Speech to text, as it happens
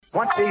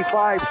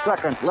25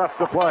 seconds left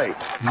to play.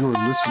 You're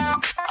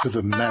listening to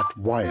the Matt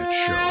Wyatt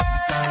Show.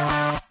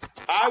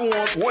 I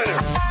want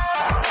winners.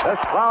 This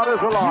crowd is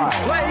alive.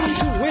 Play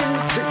to win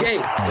the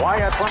game.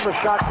 Wyatt from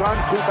the shotgun,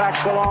 two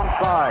backs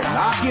alongside.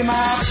 Knock him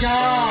out,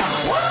 John.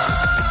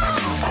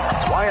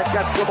 Wyatt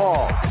gets the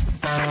ball.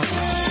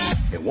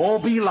 It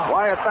won't be long.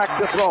 Wyatt back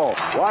to throw.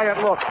 Wyatt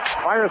looks,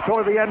 fires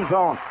toward the end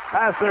zone.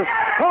 Passes,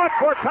 caught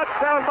for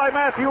touchdown by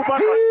Matthew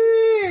Butler.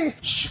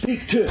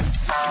 Speak to it.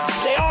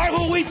 They are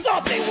who we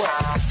thought they were.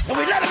 And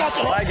we let them off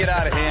the hook. I get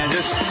out of hand.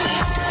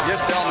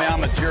 Just tell me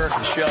I'm a jerk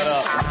and shut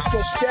up. Let's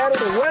go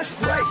scatter the west,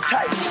 right,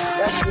 tight.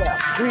 That's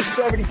left.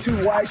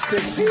 372 Y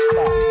stick,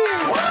 C-spot.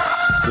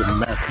 The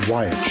Matt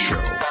Wyatt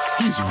Show.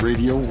 He's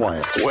Radio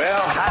Wyatt.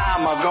 Well, how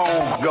am I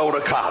going to go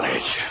to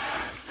college?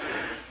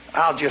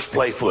 I'll just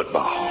play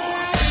football.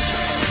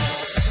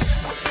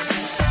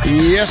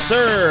 Yes,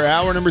 sir.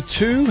 Hour number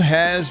 2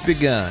 has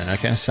begun. I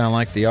kind of sound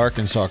like the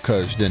Arkansas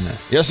coach, didn't I?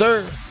 Yes,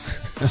 sir.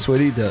 That's what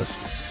he does.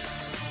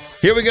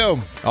 Here we go.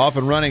 Off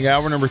and running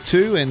hour number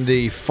 2 in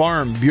the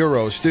Farm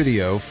Bureau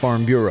studio.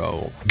 Farm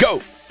Bureau.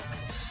 Go!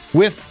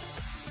 With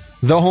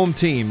the home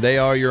team. They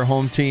are your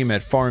home team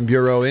at Farm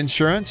Bureau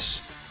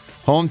Insurance.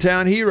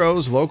 Hometown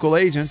heroes, local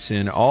agents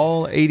in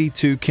all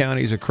 82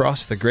 counties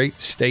across the great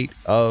state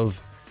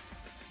of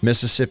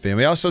Mississippi. And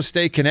we also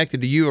stay connected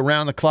to you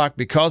around the clock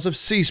because of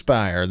C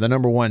Spire, the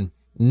number one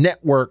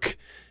network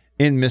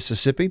in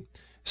Mississippi.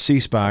 C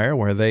Spire,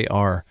 where they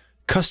are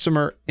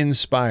customer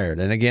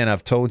inspired. And again,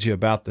 I've told you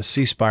about the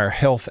C Spire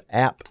Health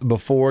app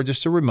before.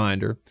 Just a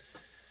reminder,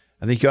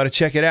 I think you ought to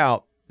check it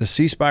out. The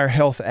C Spire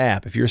Health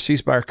app. If you're a C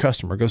Spire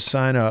customer, go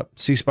sign up,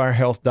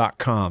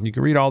 cspirehealth.com. You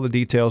can read all the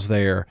details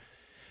there.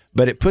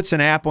 But it puts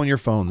an app on your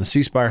phone, the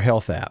C Spire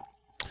Health app.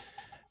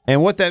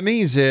 And what that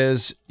means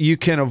is you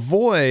can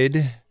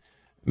avoid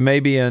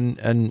maybe an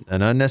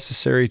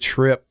unnecessary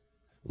trip,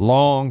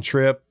 long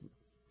trip,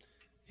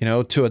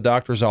 to a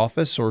doctor's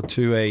office or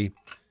to an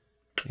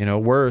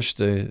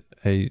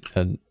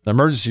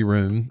emergency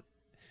room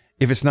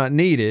if it's not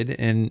needed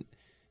and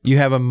you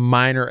have a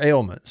minor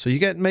ailment. So you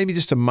got maybe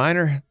just a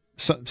minor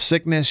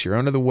sickness, you're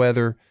under the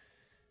weather,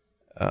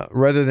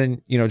 rather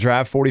than,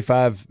 drive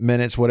 45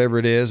 minutes, whatever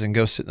it is, and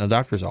go sit in a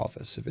doctor's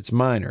office if it's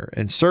minor.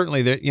 And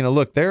certainly,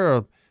 there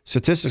are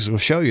statistics will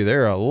show you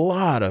there are a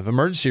lot of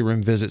emergency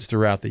room visits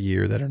throughout the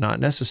year that are not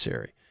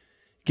necessary.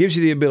 It gives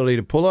you the ability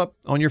to pull up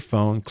on your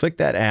phone, click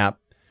that app,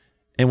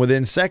 and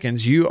within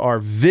seconds, you are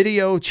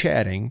video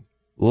chatting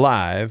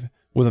live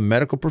with a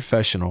medical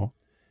professional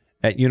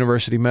at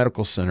University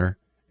Medical Center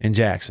in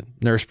Jackson,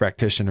 nurse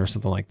practitioner or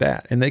something like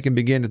that. And they can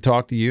begin to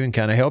talk to you and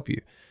kind of help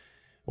you.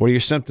 What are your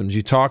symptoms?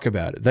 You talk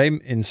about it. They,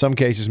 in some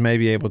cases, may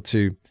be able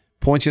to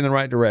point you in the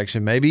right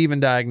direction, maybe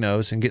even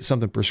diagnose and get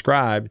something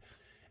prescribed,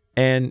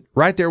 and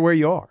right there where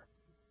you are.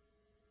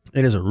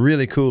 It is a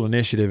really cool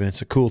initiative, and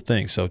it's a cool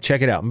thing. So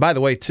check it out. And by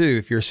the way, too,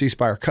 if you're a C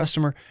Spire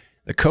customer,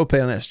 the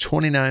copay on that is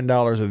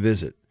 $29 a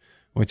visit,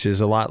 which is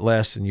a lot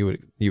less than you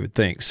would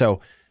think.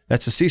 So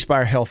that's the C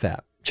Spire Health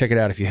app. Check it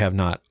out if you have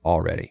not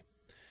already.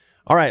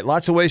 All right,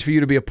 lots of ways for you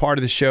to be a part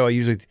of the show. I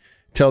usually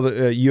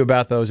tell you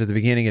about those at the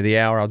beginning of the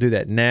hour. I'll do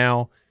that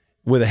now.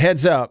 With a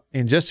heads up,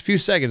 in just a few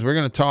seconds, we're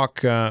going to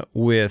talk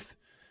with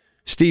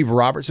Steve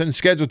Robertson,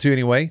 scheduled to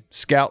anyway.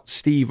 Scout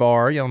Steve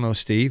R. Y'all know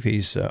Steve.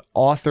 He's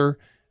author.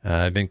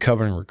 Been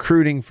covering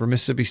recruiting for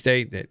Mississippi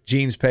State at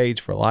Gene's page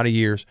for a lot of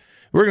years.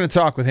 We're going to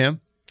talk with him.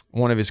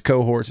 One of his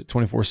cohorts at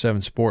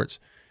 24/7 Sports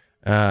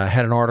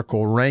had an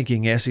article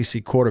ranking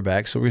SEC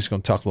quarterbacks. So we're just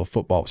going to talk a little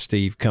football with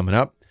Steve coming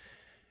up.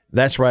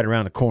 That's right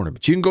around the corner.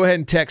 But you can go ahead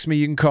and text me.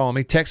 You can call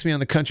me. Text me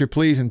on the Country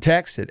Please and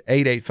text at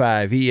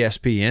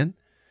 885-ESPN.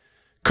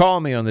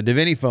 Call me on the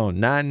Divinity phone,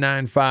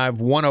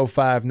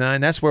 995-1059.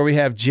 That's where we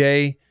have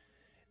Jay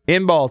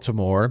in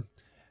Baltimore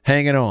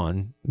hanging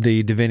on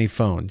the Divinity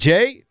phone.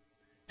 Jay,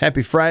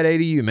 happy Friday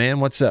to you, man.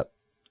 What's up?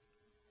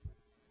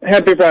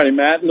 Happy Friday,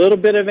 Matt. A little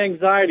bit of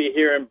anxiety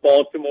here in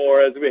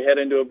Baltimore as we head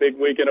into a big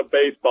weekend of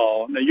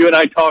baseball. Now, you and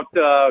I talked,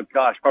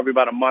 probably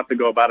about a month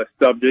ago about a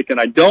subject, and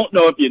I don't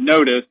know if you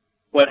noticed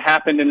what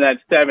happened in that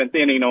 7th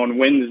inning on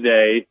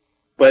Wednesday.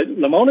 But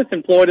Lamonis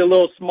employed a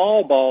little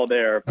small ball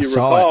there. If you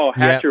recall,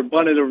 Hatcher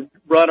bunted the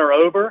runner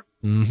over,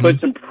 put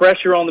some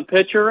pressure on the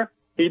pitcher.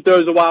 He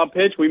throws a wild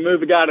pitch. We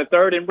move a guy to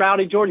third, and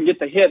Rowdy Jordan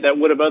gets a hit that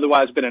would have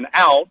otherwise been an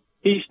out.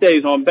 He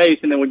stays on base,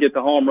 and then we get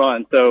the home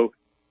run. So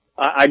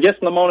I guess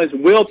Lamonis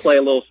will play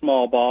a little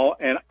small ball,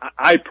 and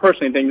I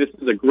personally think this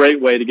is a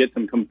great way to get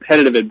some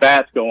competitive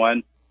at-bats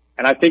going,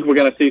 and I think we're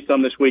going to see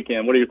some this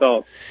weekend. What are your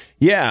thoughts?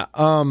 Yeah,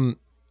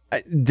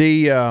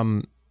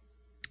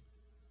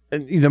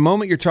 the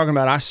moment you're talking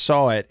about, I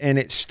saw it, and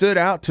it stood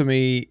out to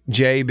me,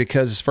 Jay,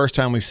 because it's the first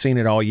time we've seen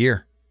it all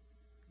year.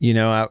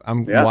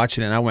 I'm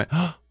watching it, and I went,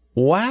 oh,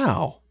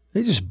 wow,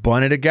 they just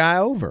bunted a guy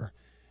over.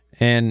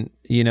 And,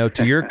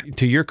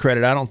 to your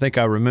credit, I don't think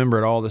I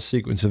remembered all the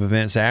sequence of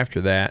events after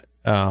that.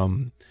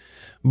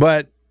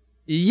 But,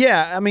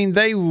 yeah, I mean,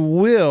 they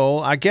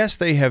will. I guess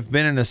they have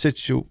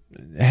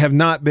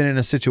not been in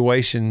a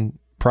situation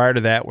prior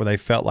to that where they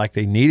felt like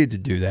they needed to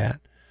do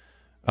that.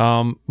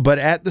 But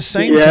at the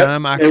same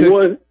time, I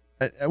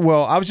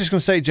was just going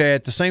to say, Jay,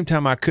 at the same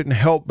time, I couldn't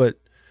help but,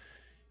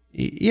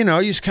 you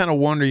just kind of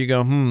wonder, you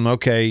go,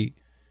 okay,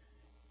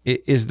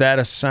 is that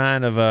a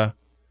sign of a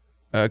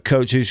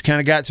coach who's kind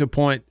of got to a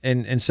point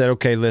and said,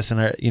 okay, listen,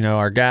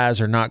 our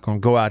guys are not going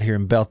to go out here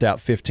and belt out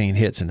 15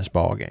 hits in this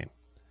ball game.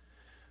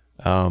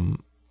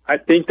 I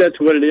think that's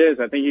what it is.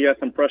 I think you got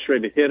some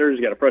frustrated hitters,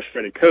 you got a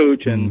frustrated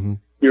coach, and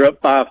you're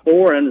up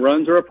 5-4, and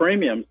runs are a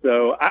premium.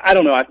 So I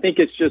don't know. I think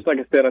it's just, like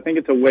I said, I think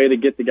it's a way to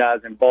get the guys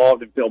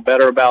involved and feel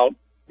better about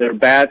their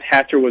bats.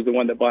 Hatcher was the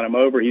one that brought him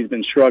over. He's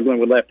been struggling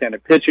with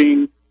left-handed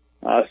pitching.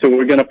 So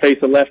we're going to face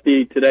a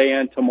lefty today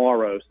and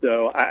tomorrow.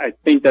 So I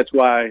think that's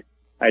why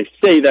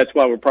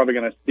we're probably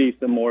going to see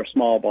some more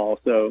small ball.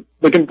 So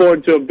looking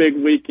forward to a big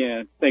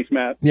weekend. Thanks,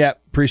 Matt. Yeah,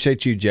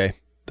 appreciate you, Jay.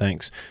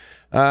 Thanks.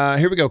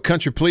 Here we go.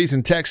 Country Please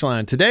and text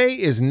line. Today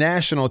is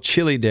National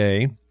Chili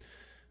Day.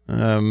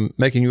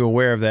 Making you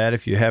aware of that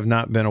if you have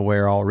not been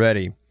aware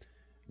already.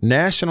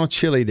 National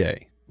Chili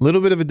Day. A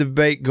little bit of a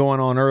debate going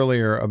on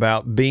earlier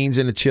about beans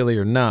in a chili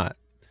or not.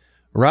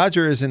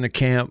 Roger is in the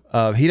camp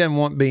of he doesn't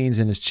want beans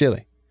in his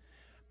chili.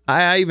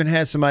 I even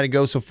had somebody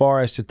go so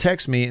far as to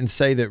text me and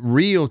say that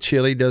real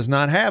chili does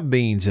not have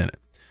beans in it,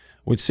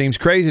 which seems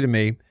crazy to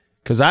me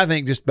because I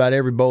think just about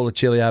every bowl of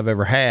chili I've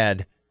ever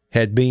had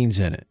beans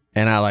in it,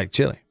 and I like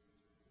chili.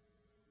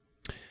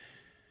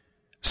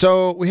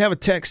 So we have a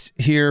text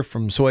here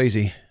from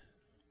Swayze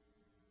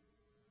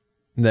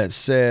that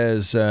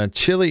says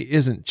chili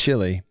isn't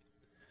chili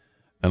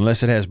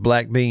unless it has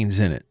black beans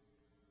in it.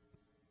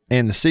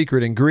 And the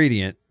secret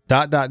ingredient, ...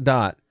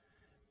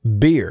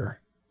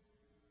 beer.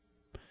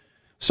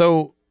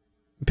 So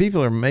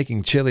people are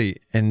making chili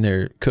and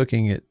they're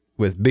cooking it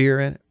with beer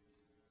in it.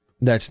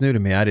 That's new to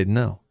me. I didn't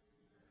know.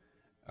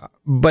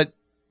 But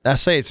I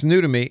say it's new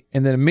to me,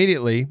 and then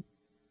immediately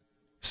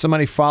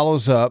somebody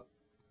follows up.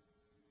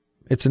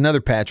 It's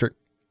another Patrick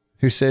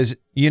who says,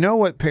 you know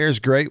what pairs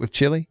great with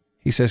chili?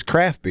 He says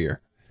craft beer.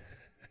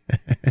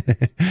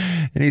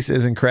 And he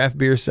says, and craft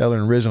beer seller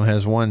and original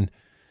has one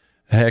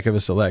heck of a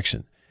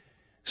selection.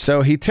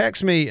 So he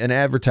texts me an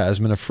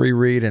advertisement, a free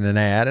read and an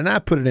ad, and I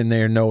put it in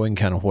there knowing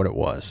kind of what it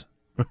was.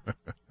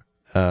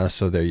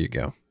 So there you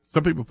go.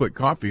 Some people put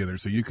coffee in there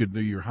so you could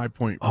do your High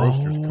Point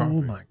Roasters coffee.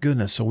 Oh, my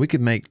goodness. So we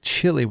could make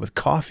chili with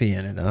coffee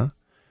in it, huh?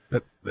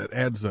 That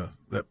adds,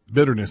 that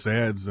bitterness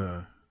adds,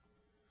 I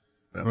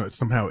don't know, it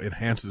somehow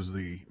enhances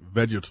the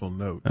vegetal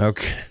note.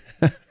 Okay.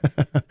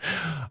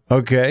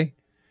 Okay.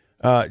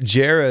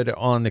 Jared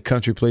on the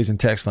Country Please and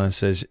text line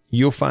says,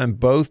 you'll find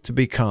both to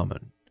be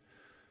common.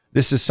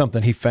 This is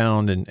something he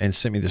found and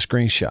sent me the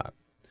screenshot.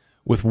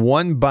 With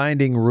one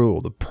binding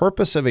rule, the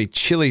purpose of a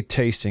chili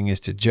tasting is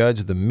to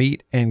judge the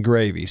meat and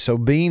gravy. So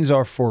beans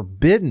are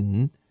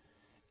forbidden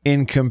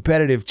in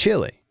competitive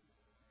chili.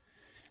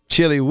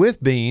 Chili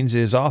with beans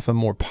is often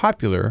more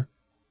popular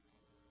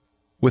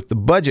with the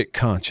budget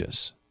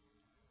conscious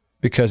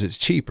because it's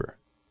cheaper.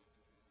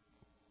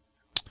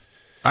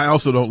 I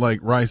also don't like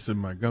rice in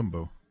my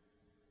gumbo.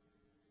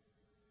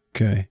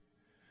 Okay.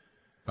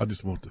 I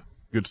just want the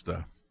good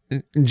stuff.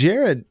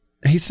 Jared,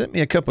 he sent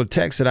me a couple of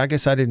texts that I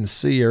guess I didn't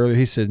see earlier.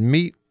 He said,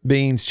 meat,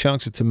 beans,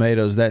 chunks of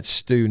tomatoes, that's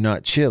stew,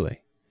 not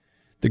chili.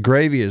 The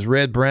gravy is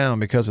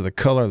red-brown because of the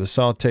color of the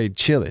sauteed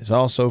chilies,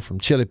 also from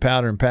chili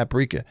powder and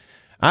paprika.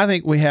 I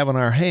think we have on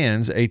our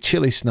hands a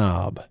chili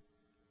snob.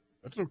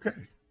 That's okay.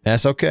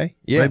 That's okay.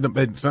 Yeah.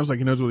 It sounds like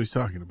he knows what he's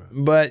talking about.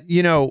 But,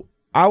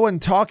 I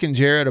wasn't talking,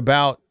 Jared,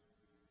 about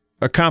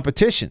a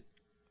competition,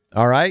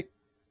 all right?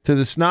 To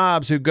the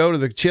snobs who go to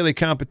the chili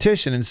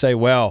competition and say,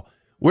 well,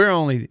 we're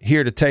only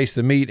here to taste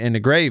the meat and the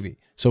gravy,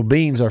 so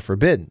beans are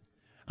forbidden.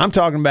 I'm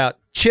talking about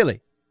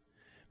chili,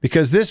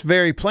 because this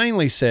very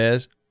plainly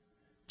says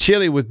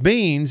chili with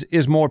beans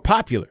is more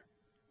popular.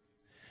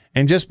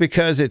 And just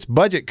because it's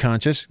budget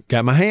conscious,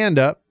 got my hand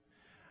up,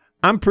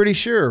 I'm pretty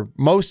sure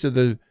most of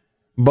the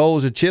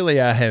bowls of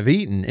chili I have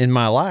eaten in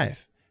my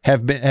life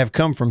have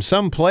come from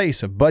some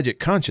place of budget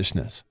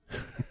consciousness.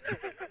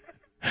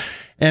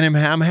 And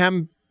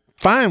I'm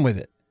fine with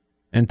it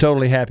and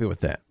totally happy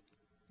with that.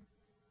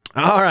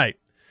 All right.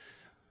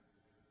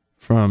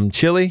 From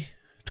chili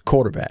to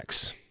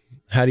quarterbacks.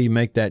 How do you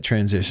make that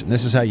transition?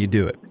 This is how you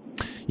do it.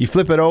 You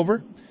flip it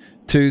over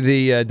to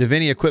the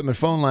Davini Equipment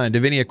phone line.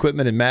 Davini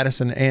Equipment in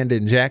Madison and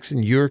in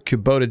Jackson, your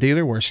Kubota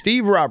dealer, where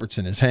Steve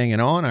Robertson is hanging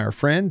on, our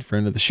friend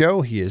of the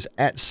show. He is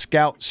at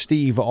Scout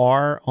Steve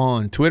R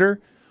on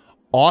Twitter.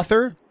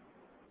 Author,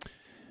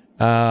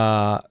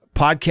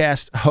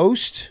 podcast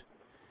host,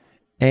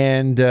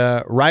 and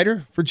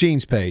writer for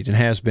Gene's Page, and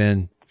has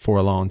been for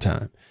a long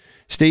time.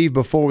 Steve,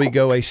 before we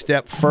go a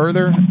step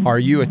further, are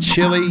you a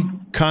chili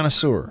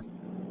connoisseur?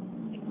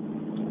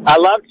 I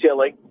love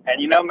chili.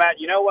 And Matt,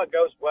 you know what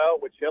goes well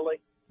with chili?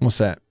 What's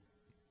that?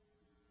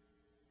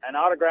 An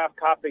autographed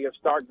copy of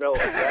Stark Villains.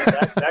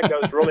 That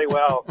goes really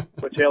well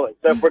with chili.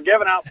 So if we're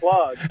giving out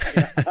plugs.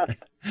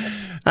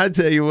 I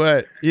tell you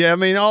what. Yeah, I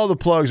mean, all the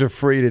plugs are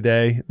free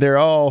today. They're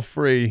all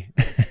free.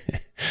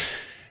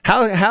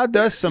 How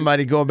does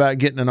somebody go about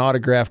getting an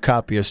autographed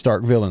copy of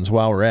Stark Villains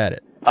while we're at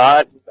it?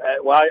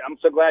 Well, I'm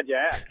so glad you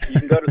asked. You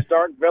can go to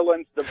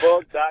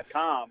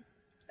starkvillainsthebook.com,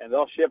 and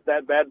they'll ship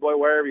that bad boy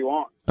wherever you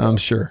want. I'm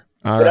sure.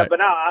 All right. But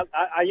no,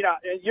 I,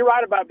 you're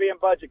right about being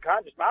budget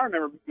conscious. I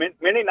remember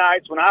many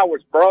nights when I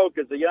was broke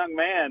as a young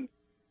man,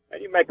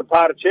 and you make a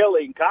pot of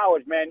chili in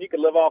college, man, you could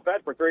live off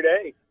that for 3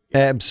 days.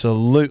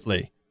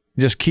 Absolutely.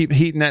 Just keep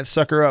heating that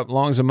sucker up as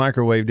long as the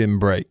microwave didn't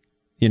break,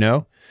 you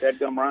know? That's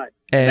dumb right.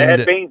 And they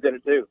had beans in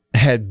it, too.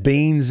 Had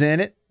beans in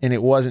it, and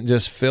it wasn't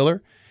just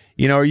filler.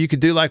 You know, or you could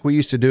do like we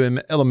used to do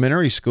in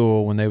elementary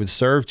school when they would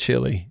serve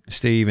chili,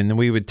 Steve, and then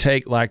we would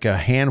take like a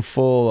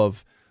handful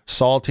of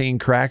saltine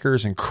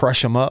crackers and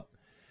crush them up.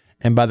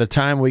 And by the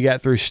time we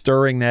got through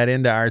stirring that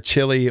into our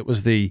chili, it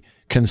was the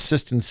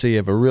consistency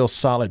of a real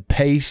solid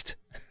paste.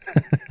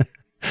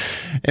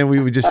 And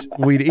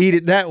we'd eat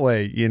it that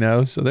way, you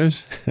know. So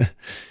there's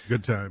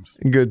good times.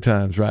 Good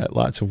times, right?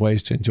 Lots of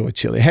ways to enjoy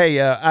chili. Hey,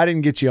 I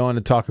didn't get you on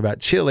to talk about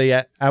chili.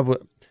 I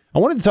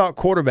wanted to talk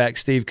quarterback,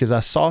 Steve, because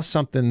I saw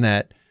something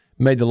that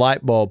made the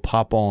light bulb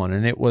pop on,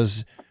 and it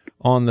was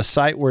on the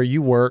site where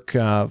you work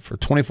for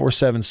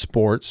 24/7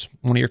 Sports.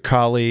 One of your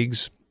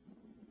colleagues,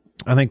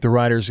 I think the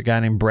writer is a guy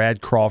named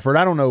Brad Crawford.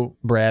 I don't know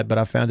Brad, but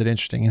I found it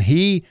interesting, and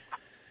he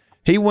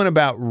went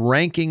about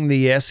ranking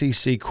the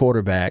SEC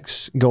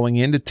quarterbacks going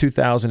into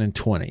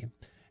 2020.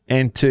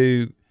 And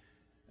to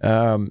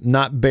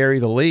not bury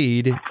the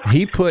lead,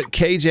 he put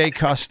KJ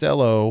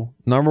Costello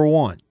number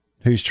 1,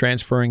 who's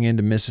transferring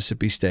into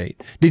Mississippi State.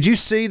 Did you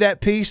see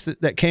that piece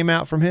that came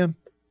out from him?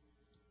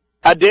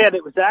 I did.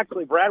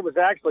 Brad was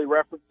actually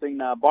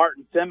referencing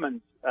Barton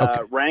Simmons'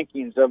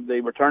 rankings of the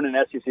returning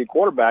SEC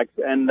quarterbacks.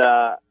 And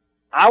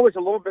I was a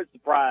little bit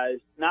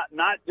surprised, not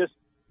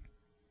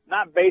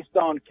based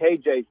on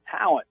KJ's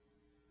talent,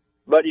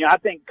 but, I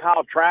think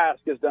Kyle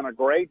Trask has done a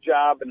great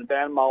job in the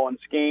Dan Mullen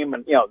scheme.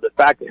 And, the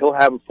fact that he'll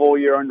have a full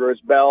year under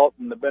his belt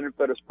and the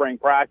benefit of spring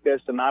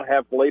practice and not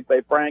have Felipe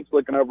Franks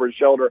looking over his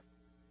shoulder,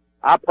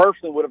 I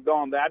personally would have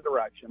gone that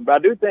direction. But I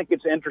do think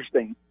it's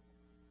interesting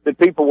that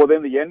people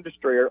within the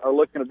industry are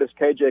looking at this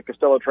KJ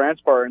Costello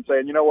transfer and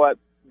saying, you know what,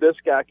 this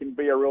guy can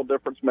be a real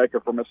difference maker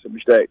for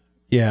Mississippi State.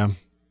 Yeah.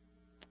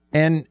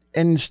 And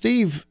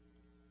Steve,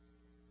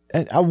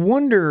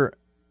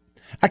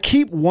 I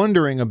keep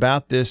wondering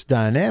about this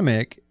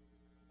dynamic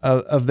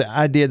of the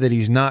idea that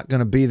he's not going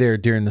to be there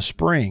during the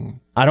spring.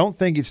 I don't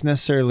think it's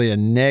necessarily a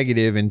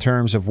negative in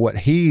terms of what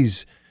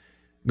he's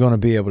going to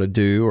be able to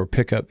do or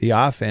pick up the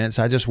offense.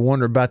 I just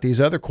wonder about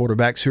these other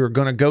quarterbacks who are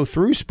going to go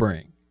through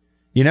spring.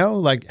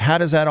 Like how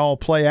does that all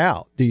play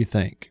out, do you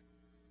think?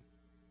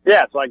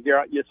 Yeah, it's like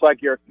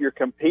you're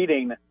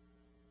competing,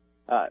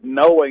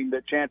 knowing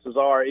that chances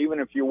are, even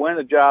if you win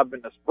a job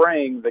in the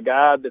spring, the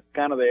guy that's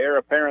kind of the heir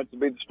apparent to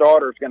be the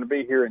starter is going to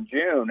be here in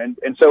June.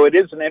 And so it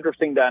is an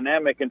interesting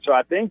dynamic. And so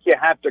I think you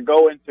have to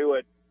go into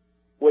it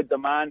with the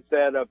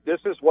mindset of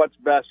this is what's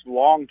best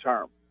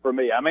long-term for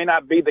me. I may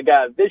not be the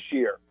guy this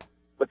year,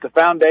 but the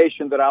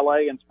foundation that I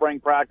lay in spring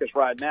practice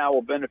right now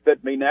will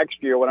benefit me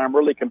next year when I'm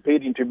really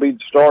competing to be the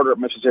starter at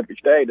Mississippi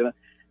State. And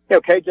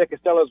KJ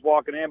Costello's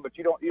walking in, but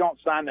you don't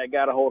sign that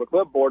guy to hold a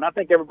clipboard. And I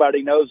think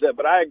everybody knows that.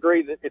 But I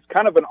agree that it's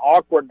kind of an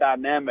awkward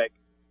dynamic,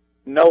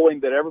 knowing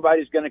that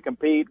everybody's going to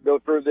compete, go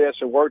through this,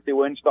 and work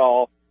through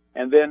install,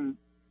 and then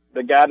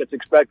the guy that's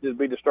expected to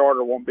be the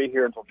starter won't be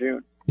here until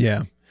June.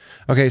 Yeah.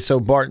 Okay. So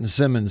Barton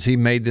Simmons, he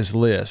made this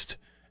list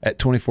at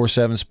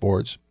 24/7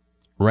 Sports,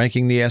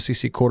 ranking the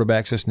SEC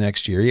quarterbacks this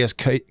next year. He has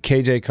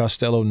KJ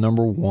Costello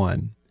number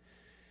 1.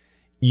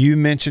 You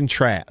mentioned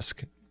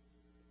Trask.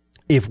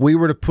 If we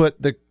were to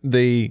put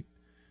the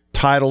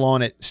title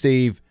on it,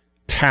 Steve,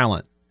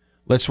 talent,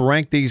 let's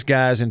rank these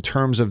guys in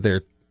terms of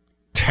their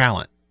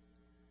talent.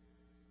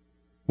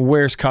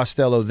 Where's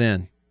Costello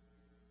then?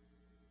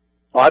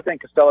 Well, I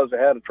think Costello's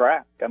ahead of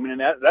Trask. I mean,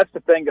 that's the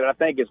thing that I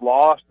think is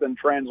lost in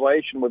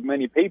translation with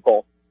many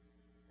people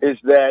is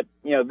that,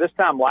 this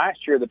time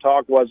last year the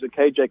talk was that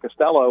KJ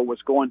Costello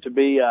was going to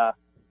be an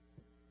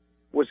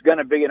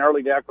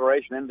early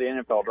declaration into the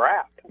NFL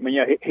draft. I mean,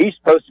 he's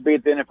supposed to be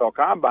at the NFL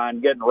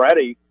Combine getting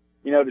ready,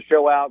 to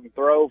show out and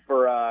throw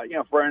for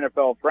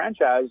NFL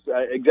franchise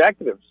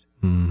executives.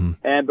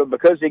 Mm-hmm. But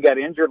because he got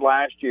injured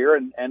last year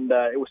and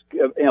it was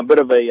a bit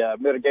of a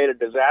mitigated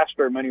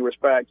disaster in many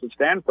respects at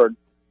Stanford,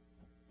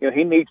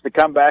 he needs to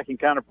come back and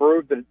kind of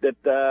prove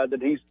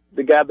that he's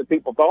the guy that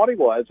people thought he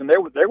was. And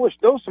there was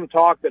still some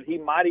talk that he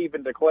might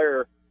even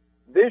declare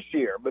this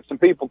year, but some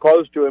people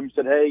close to him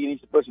said, hey, you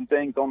need to put some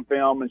things on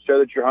film and show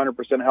that you're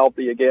 100%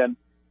 healthy again.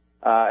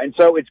 And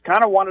so it's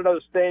kind of one of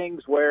those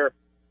things where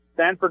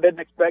Stanford didn't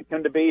expect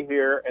him to be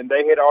here, and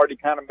they had already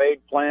kind of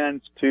made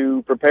plans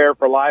to prepare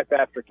for life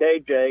after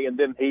KJ, and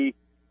then he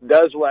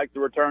does elect to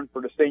return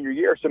for the senior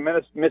year. So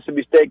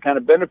Mississippi State kind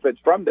of benefits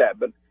from that.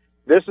 But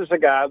this is a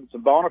guy that's a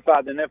bona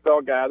fide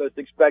NFL guy that's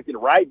expected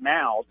right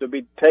now to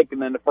be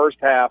taken in the first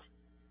half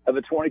of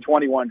the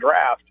 2021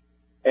 draft.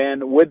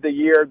 And with the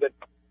year that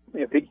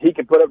if he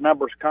can put up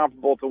numbers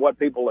comparable to what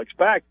people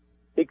expect,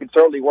 he could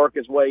certainly work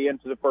his way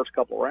into the first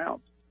couple of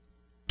rounds.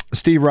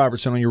 Steve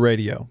Robertson on your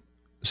radio.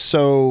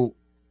 So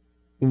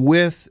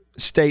with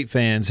State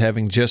fans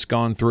having just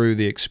gone through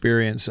the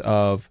experience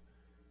of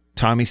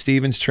Tommy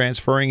Stevens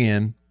transferring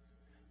in,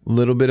 a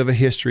little bit of a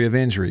history of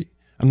injury.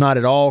 I'm not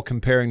at all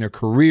comparing their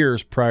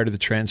careers prior to the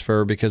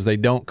transfer because they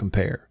don't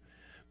compare.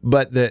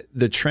 But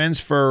the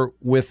transfer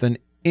with an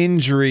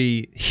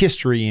injury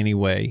history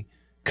anyway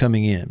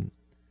coming in.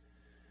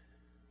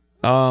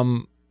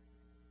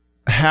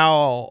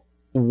 How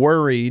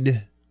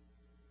worried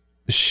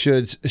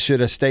should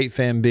a State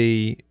fan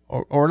be,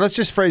 or let's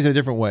just phrase it a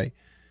different way.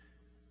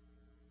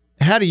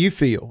 How do you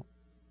feel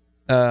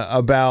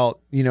about,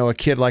 a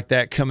kid like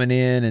that coming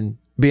in and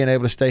being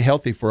able to stay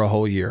healthy for a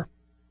whole year?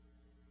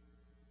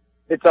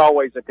 It's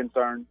always a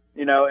concern,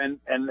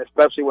 and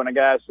especially when a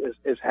guy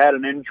has had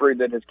an injury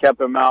that has kept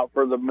him out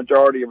for the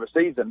majority of a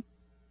season.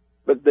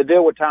 But the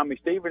deal with Tommy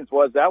Stevens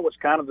was that was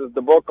kind of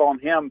the book on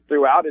him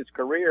throughout his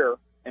career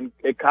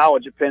at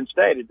college at Penn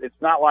State.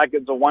 It's not like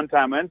it's a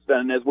one-time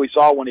incident, as we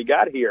saw when he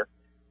got here.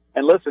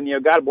 And listen,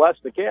 God bless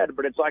the kid,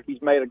 but it's like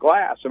he's made of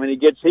glass. I mean, he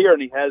gets here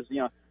and he has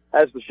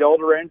the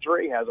shoulder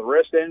injury, has a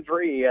wrist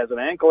injury, he has an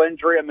ankle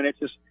injury. I mean, it's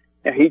just,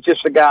 he's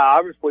just a guy,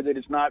 obviously, that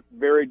is not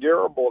very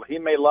durable. He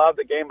may love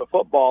the game of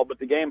football, but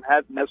the game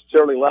hasn't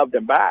necessarily loved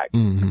him back.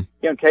 Mm-hmm.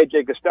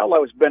 KJ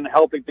Costello has been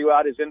healthy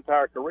throughout his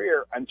entire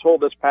career until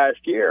this past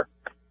year.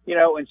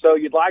 And so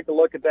you'd like to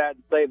look at that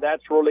and say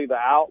that's really the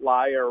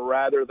outlier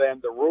rather than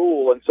the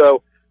rule. And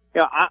so,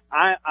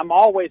 I'm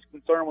always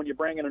concerned when you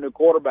bring in a new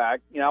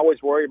quarterback. I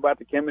always worry about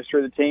the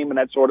chemistry of the team and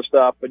that sort of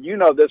stuff. But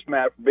this,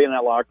 Matt, from being in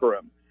that locker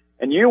room.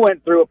 And you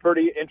went through a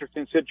pretty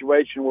interesting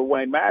situation with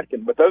Wayne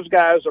Matkin. But those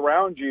guys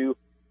around you,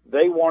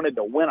 they wanted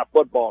to win a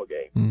football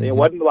game. Mm-hmm. It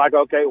wasn't like,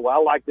 okay, well,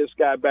 I like this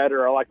guy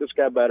better, or I like this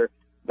guy better.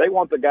 They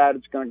want the guy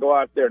that's going to go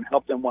out there and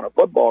help them win a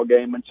football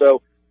game. And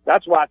so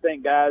that's why I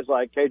think guys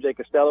like KJ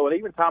Costello and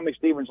even Tommy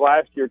Stevens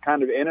last year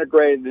kind of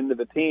integrated into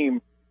the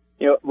team,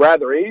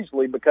 rather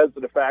easily because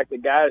of the fact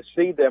that guys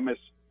see them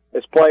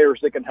as players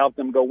that can help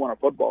them go win a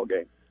football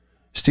game.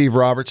 Steve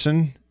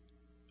Robertson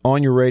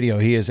on your radio.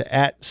 He is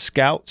at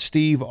Scout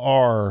Steve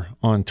R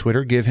on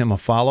Twitter. Give him a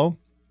follow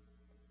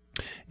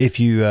if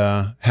you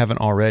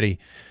haven't already.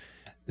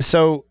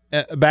 So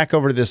back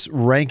over to this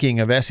ranking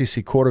of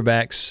SEC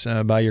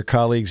quarterbacks by your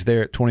colleagues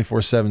there at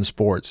 24/7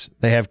 Sports.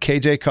 They have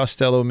KJ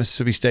Costello,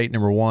 Mississippi State,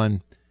 number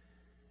 1.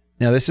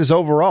 Now, this is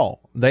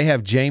overall. They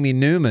have Jamie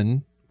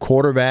Newman,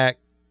 quarterback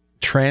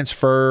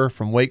transfer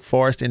from Wake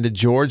Forest into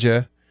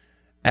Georgia,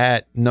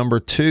 at number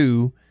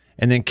 2,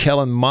 and then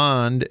Kellen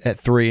Mond at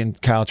 3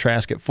 and Kyle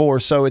Trask at 4.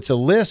 So it's a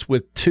list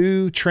with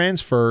 2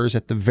 transfers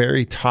at the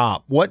very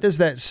top. What does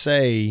that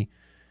say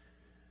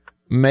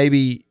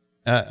maybe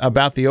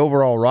about the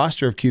overall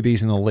roster of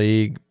QBs in the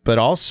league, but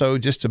also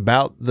just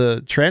about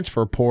the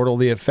transfer portal,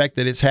 the effect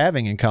that it's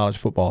having in college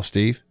football,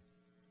 Steve?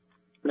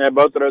 Yeah,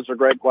 both of those are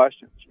great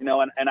questions.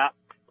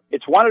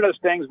 It's one of those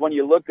things when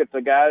you look at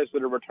the guys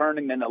that are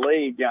returning in the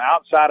league,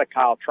 outside of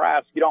Kyle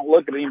Trask, you don't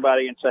look at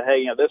anybody and say,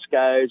 hey, this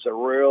guy is a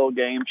real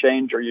game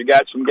changer. You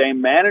got some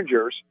game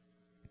managers.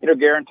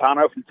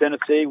 Garantano from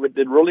Tennessee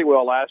did really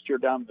well last year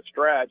down the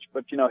stretch,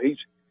 but,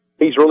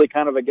 he's really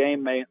kind of a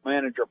game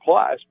manager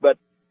plus. But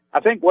I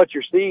think what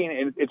you're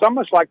seeing, it's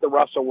almost like the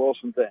Russell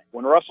Wilson thing.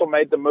 When Russell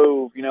made the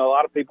move, a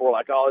lot of people were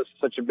like, oh, this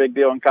is such a big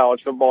deal in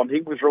college football. And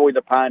he was really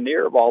the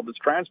pioneer of all this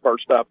transfer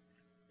stuff.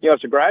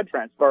 It's a grad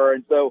transfer.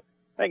 And so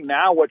I think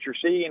now what you're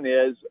seeing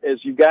is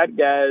you've got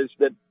guys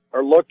that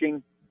are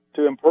looking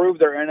to improve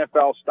their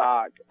NFL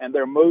stock, and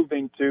they're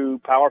moving to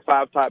Power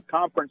 5 type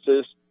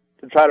conferences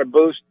to try to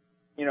boost,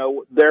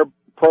 their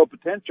pro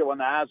potential in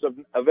the eyes of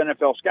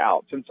NFL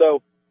scouts. And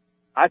so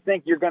I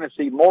think you're going to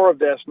see more of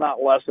this,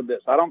 not less of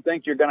this. I don't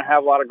think you're going to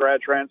have a lot of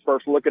grad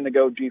transfers looking to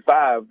go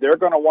G5. They're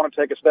going to want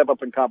to take a step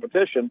up in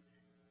competition.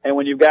 And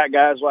when you've got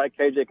guys like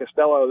KJ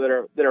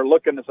Costello that are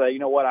looking to say,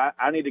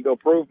 I need to go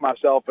prove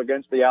myself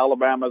against the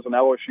Alabamas and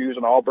LSUs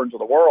and Auburns of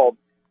the world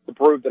to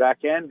prove that I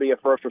can be a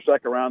first or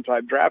second round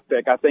type draft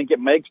pick, I think it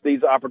makes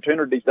these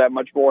opportunities that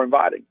much more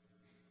inviting.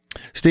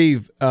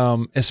 Steve,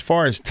 as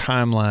far as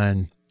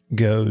timeline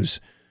goes,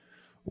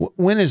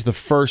 when is the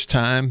first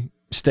time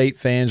State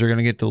fans are going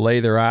to get to lay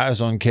their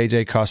eyes on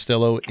KJ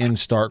Costello in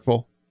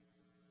Starkville?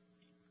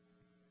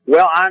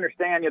 Well, I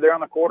understand they're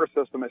on the quarter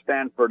system at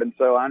Stanford, and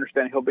so I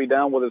understand he'll be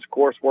done with his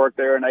coursework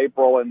there in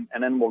April, and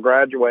then we'll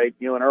graduate,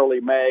 in early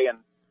May, and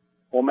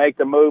we'll make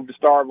the move to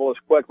Starkville as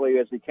quickly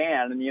as he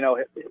can. And,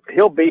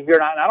 he'll be here.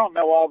 And I don't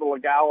know all the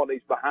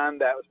legalities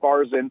behind that as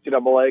far as the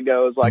NCAA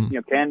goes. Like,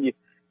 can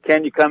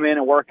you come in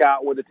and work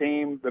out with the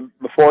team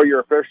before you're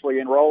officially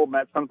enrolled? And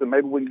that's something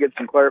maybe we can get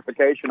some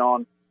clarification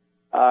on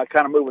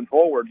kind of moving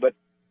forward. But,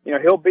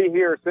 he'll be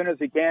here as soon as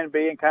he can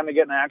be and kind of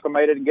getting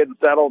acclimated and getting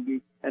settled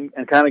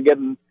and kind of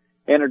getting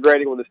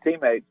integrated with his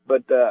teammates.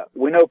 But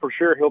we know for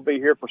sure he'll be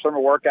here for summer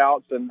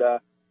workouts. And,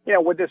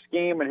 with this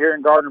scheme and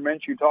hearing Gardner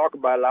Minshew talk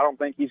about it, I don't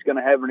think he's going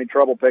to have any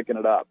trouble picking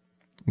it up.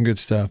 Good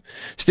stuff.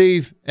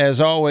 Steve,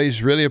 as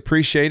always, really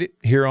appreciate it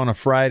here on a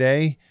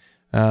Friday.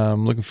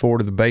 Looking forward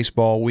to the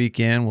baseball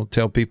weekend. We'll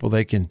tell people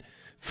they can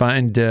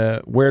find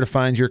where to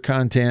find your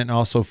content and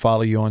also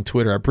follow you on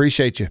Twitter. I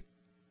appreciate you.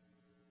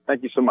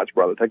 Thank you so much,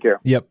 brother. Take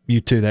care. Yep,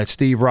 you too. That's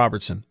Steve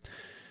Robertson.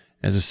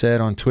 As I said,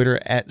 on Twitter,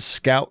 at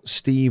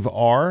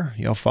ScoutSteveR.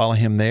 You'll follow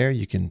him there.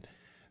 You can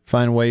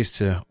find ways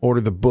to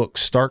order the book,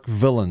 Stark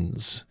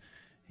Villains.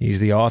 He's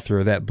the author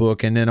of that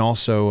book. And then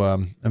also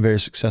a very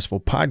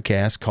successful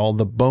podcast called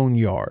The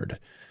Boneyard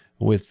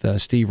with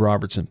Steve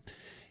Robertson.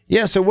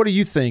 Yeah, so what do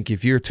you think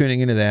if you're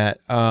tuning into that?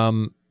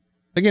 Again,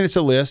 it's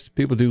a list.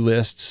 People do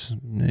lists.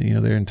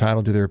 They're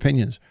entitled to their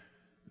opinions.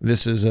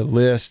 This is a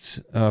list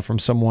from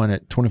someone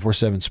at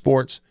 24/7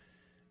 Sports.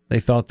 They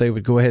thought they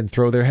would go ahead and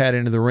throw their hat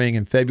into the ring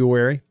in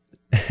February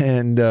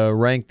and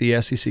rank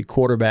the SEC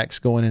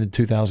quarterbacks going into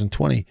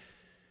 2020.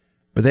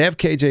 But they have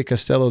KJ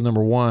Costello,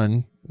 number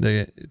 1,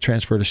 the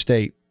transfer to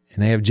State,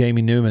 and they have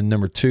Jamie Newman,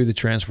 number 2, the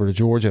transfer to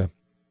Georgia.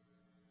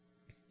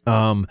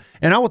 And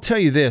I will tell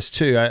you this,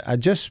 too. I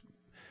just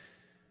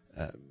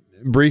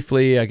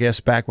briefly, I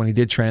guess, back when he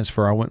did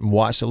transfer, I went and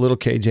watched a little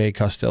KJ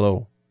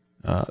Costello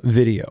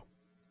video.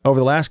 Over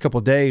the last couple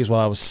of days while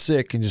I was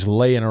sick and just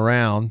laying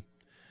around,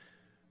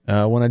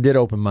 when I did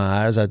open my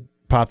eyes, I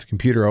popped the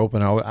computer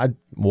open. I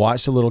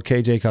watched a little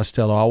KJ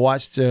Costello. I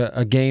watched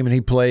a game and he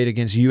played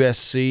against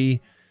USC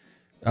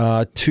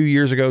 2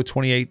 years ago,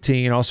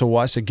 2018. Also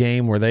watched a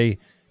game where they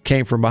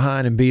came from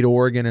behind and beat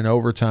Oregon in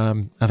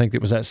overtime. I think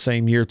it was that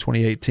same year,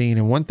 2018.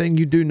 And one thing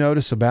you do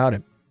notice about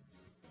him,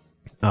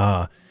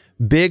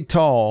 big,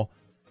 tall,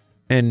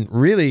 and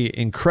really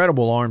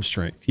incredible arm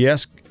strength.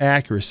 Yes,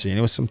 accuracy, and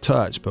it was some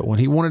touch. But when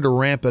he wanted to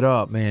ramp it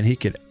up, man, he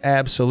could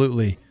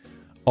absolutely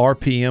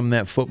RPM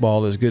that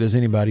football as good as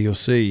anybody you'll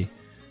see.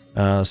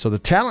 So the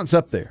talent's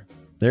up there.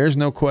 There's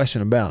no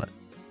question about it.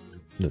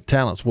 The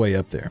talent's way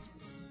up there.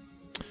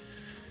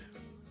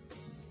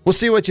 We'll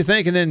see what you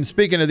think. And then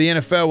speaking of the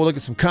NFL, we'll look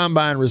at some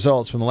combine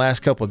results from the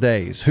last couple of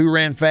days. Who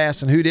ran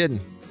fast and who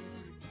didn't?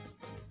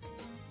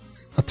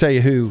 I'll tell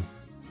you who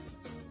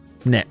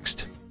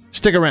next.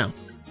 Stick around.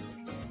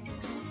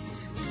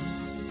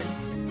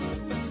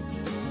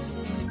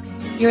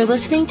 You're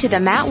listening to The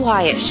Matt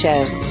Wyatt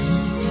Show.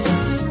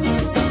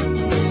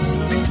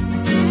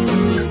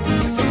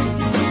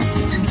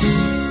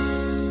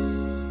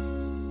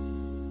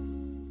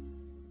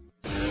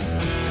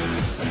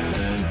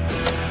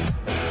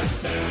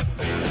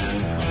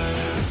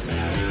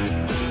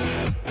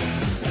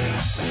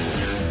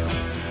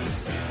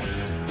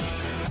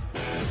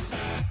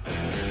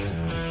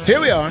 Here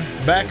we are,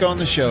 back on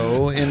the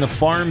show in the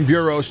Farm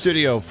Bureau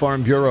studio.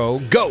 Farm Bureau,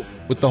 go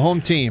with the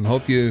home team.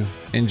 Hope you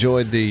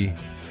enjoyed the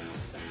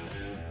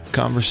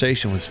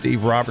conversation with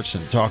Steve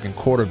Robertson talking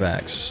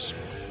quarterbacks.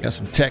 Got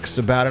some texts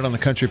about it on the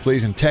Country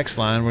Pleasing text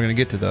line. We're going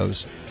to get to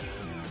those.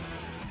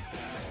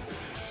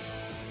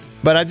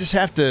 But I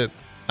got to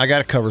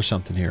cover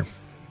something here.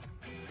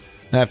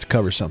 I have to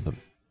cover something.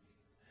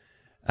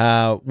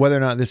 Whether or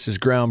not this is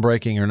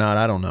groundbreaking or not,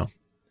 I don't know.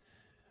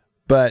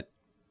 But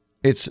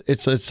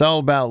it's all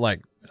about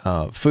like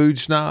food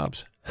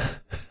snobs.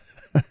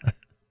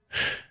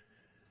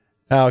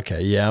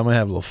 Okay, yeah, I'm going to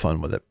have a little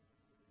fun with it.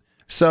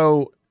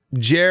 So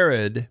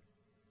Jared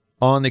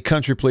on the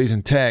Country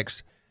Pleasing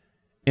text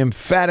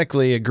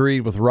emphatically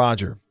agreed with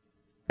Roger.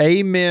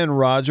 Amen,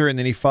 Roger. And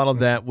then he followed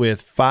that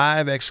with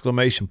 5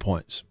 exclamation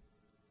points.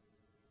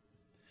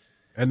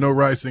 And no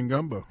rice and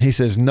gumbo. He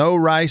says no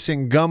rice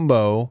and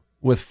gumbo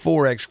with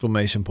 4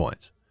 exclamation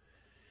points.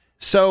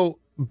 So,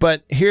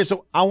 but here's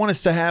what I want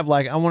us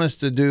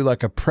to do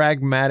like a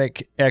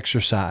pragmatic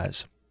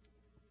exercise.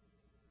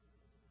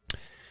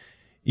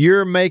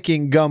 You're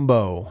making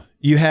gumbo.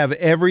 You have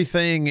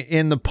everything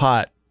in the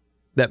pot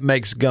that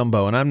makes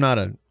gumbo. And I'm not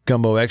a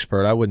gumbo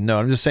expert. I wouldn't know.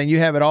 I'm just saying you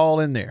have it all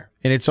in there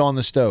and it's on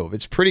the stove.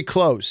 It's pretty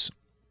close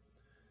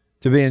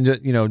to being,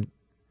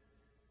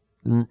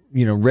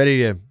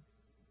 ready to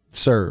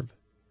serve.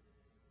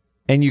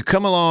 And you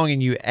come along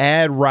and you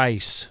add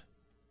rice.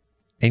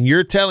 And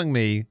you're telling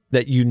me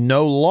that you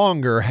no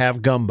longer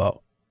have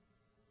gumbo.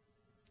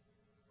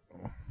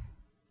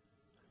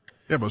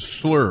 Yeah, but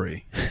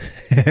slurry.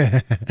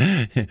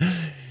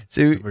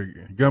 See,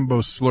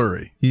 gumbo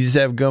slurry. You just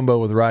have gumbo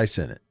with rice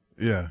in it.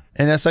 Yeah.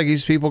 And that's like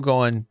these people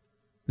going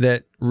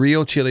that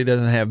real chili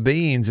doesn't have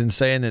beans and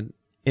saying that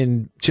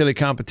in chili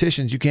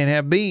competitions you can't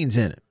have beans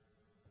in it.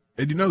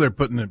 And they're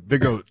putting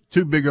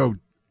two big old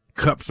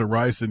cups of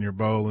rice in your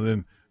bowl and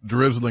then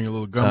drizzling a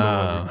little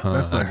gumbo over.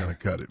 That's not going to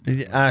cut it.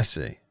 I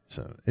see.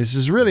 So this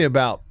is really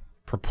about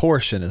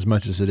proportion as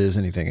much as it is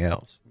anything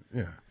else.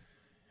 Yeah.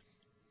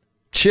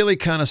 Chili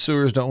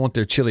connoisseurs don't want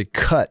their chili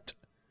cut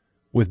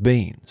with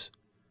beans.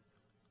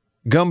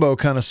 Gumbo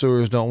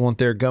connoisseurs don't want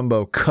their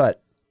gumbo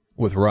cut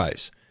with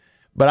rice.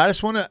 But I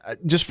just want to,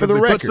 just for the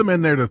record. Put some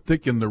in there to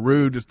thicken the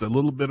roux, just a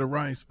little bit of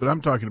rice. But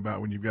I'm talking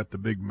about when you've got the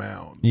big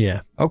mound.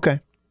 Yeah. Okay.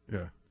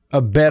 Yeah.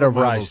 A bed of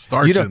rice.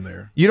 Starch in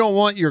there. You don't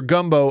want your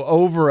gumbo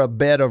over a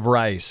bed of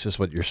rice, is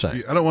what you're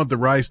saying. I don't want the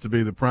rice to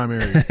be the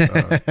primary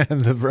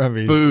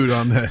food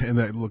on in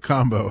that little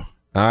combo.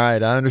 All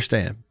right, I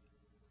understand.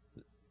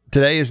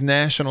 Today is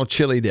National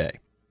Chili Day.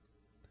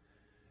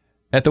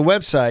 At the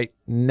website,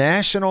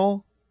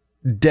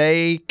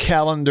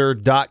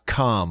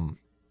 nationaldaycalendar.com.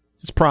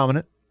 It's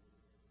prominent.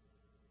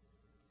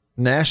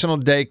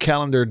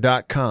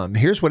 nationaldaycalendar.com.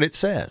 Here's what it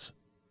says.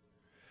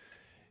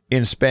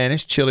 In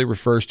Spanish, chili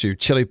refers to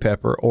chili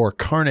pepper, or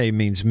carne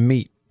means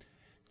meat.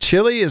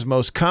 Chili is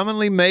most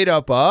commonly made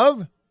up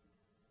of...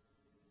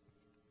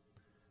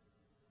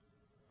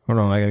 Hold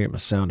on, I got to get my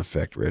sound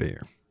effect ready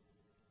here.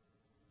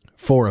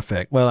 For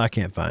effect. Well, I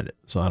can't find it,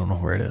 so I don't know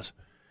where it is.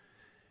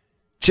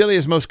 Chili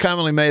is most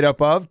commonly made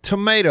up of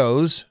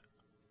tomatoes,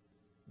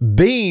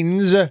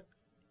 beans,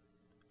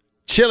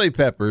 chili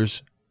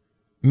peppers,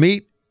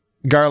 meat,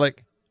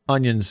 garlic,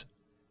 onions,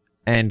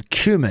 and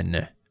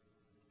cumin.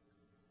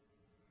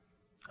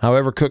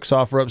 However, cooks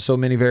offer up so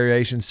many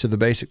variations to the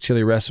basic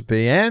chili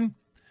recipe, and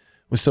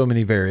with so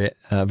many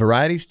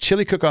varieties,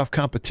 chili cook-off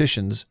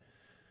competitions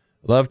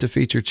love to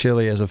feature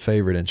chili as a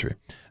favorite entry.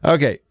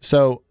 Okay,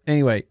 so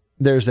anyway,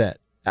 there's that.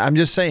 I'm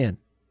just saying,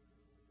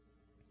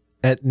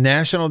 at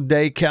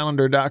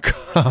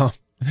nationaldaycalendar.com,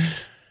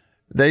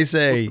 they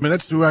say... I mean,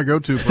 that's who I go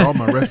to for all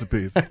my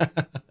recipes.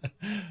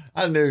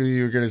 I knew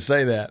you were going to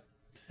say that.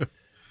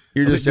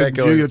 You're just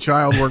echoing. Julia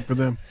Child work for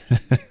them.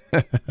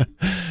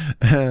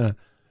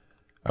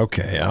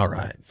 Okay, all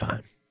right,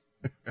 fine.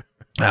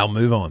 I'll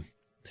move on.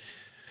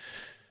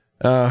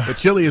 But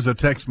chili is a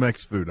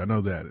Tex-Mex food. I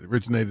know that. It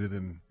originated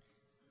in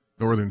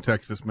northern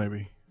Texas,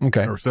 maybe.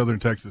 Okay. Or southern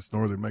Texas,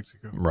 northern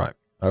Mexico. Right.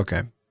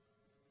 Okay.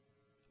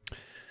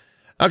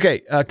 Okay,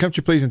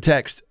 country pleasing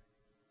text.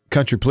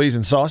 Country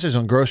pleasing sausage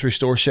on grocery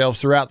store shelves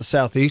throughout the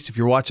Southeast. If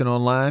you're watching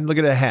online, look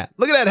at that hat.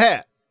 Look at that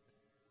hat.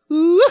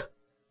 Ooh,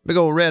 big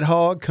old red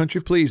hog,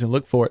 country pleasing.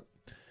 Look for it.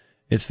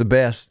 It's the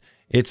best.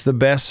 It's the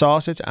best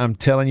sausage. I'm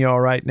telling y'all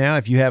right now,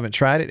 if you haven't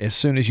tried it, as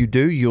soon as you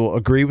do, you'll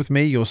agree with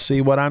me. You'll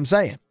see what I'm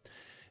saying.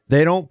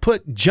 They don't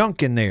put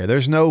junk in there.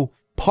 There's no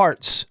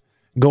parts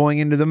going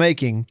into the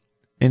making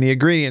and the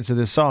ingredients of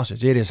this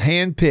sausage. It is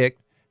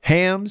hand-picked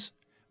hams,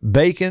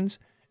 bacons,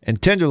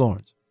 and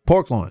tenderloins,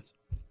 pork loins.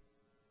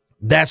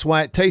 That's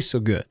why it tastes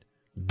so good.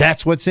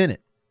 That's what's in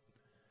it.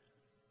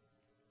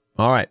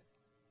 All right.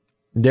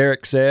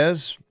 Derek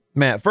says,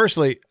 Matt,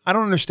 firstly, I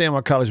don't understand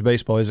why college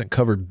baseball isn't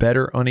covered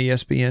better on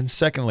ESPN.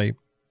 Secondly,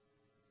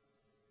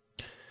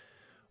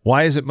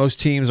 why is it most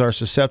teams are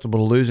susceptible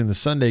to losing the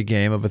Sunday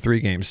game of a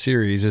 3-game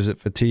series? Is it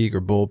fatigue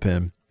or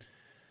bullpen?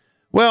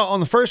 Well, on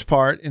the first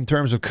part, in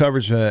terms of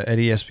coverage at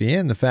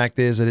ESPN, the fact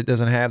is that it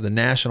doesn't have the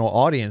national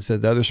audience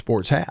that the other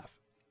sports have.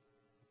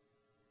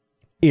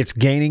 It's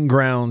gaining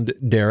ground,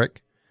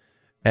 Derek,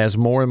 as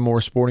more and more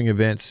sporting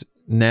events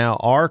now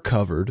are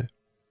covered.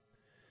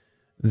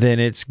 Then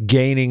it's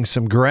gaining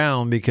some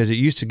ground because it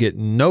used to get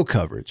no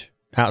coverage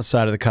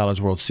outside of the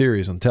College World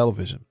Series on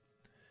television.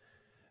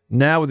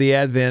 Now with the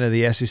advent of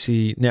the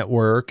SEC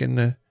network and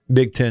the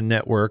Big Ten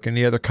network and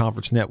the other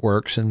conference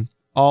networks and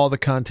all the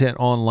content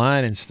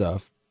online and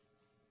stuff,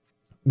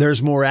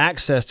 there's more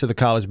access to the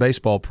college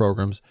baseball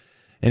programs,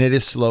 and it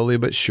is slowly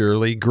but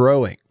surely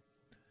growing.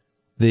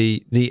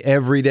 The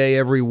every day,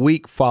 every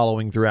week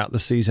following throughout the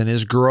season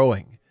is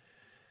growing.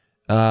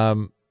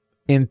 In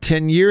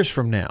 10 years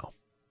from now,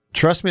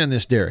 trust me on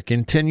this, Derek.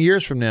 In 10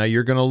 years from now,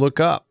 you're going to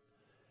look up,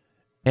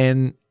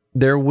 and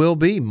there will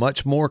be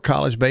much more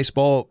college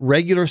baseball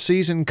regular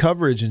season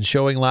coverage and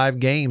showing live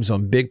games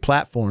on big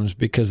platforms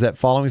because that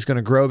following is going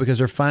to grow because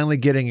they're finally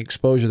getting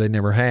exposure they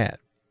never had.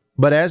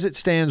 But as it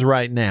stands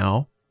right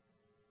now,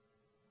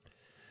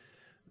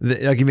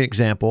 I'll give you an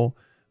example.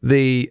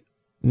 The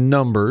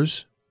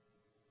numbers,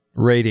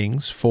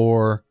 ratings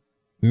for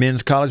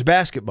men's college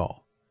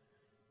basketball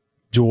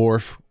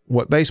dwarf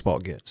what baseball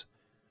gets.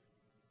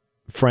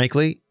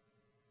 Frankly,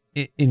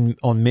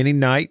 on many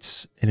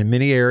nights and in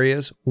many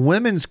areas,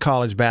 women's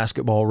college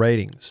basketball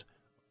ratings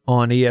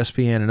on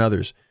ESPN and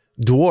others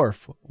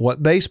dwarf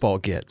what baseball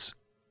gets.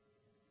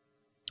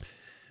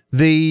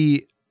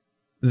 The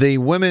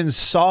women's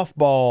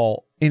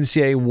softball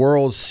NCAA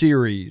World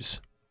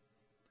Series,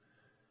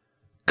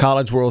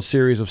 College World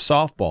Series of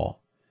softball,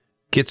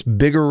 gets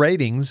bigger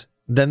ratings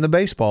than the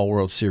baseball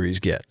World Series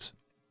gets.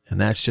 And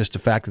that's just a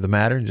fact of the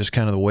matter and just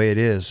kind of the way it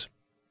is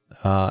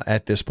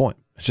at this point.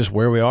 It's just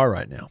where we are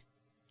right now.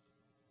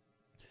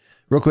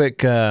 Real quick,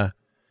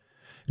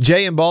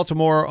 Jay in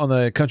Baltimore on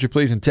the Country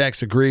Pleasing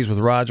text agrees with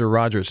Roger.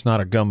 Roger, it's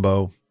not a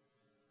gumbo.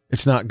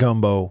 It's not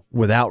gumbo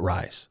without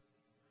rice.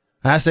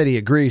 I said he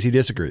agrees. He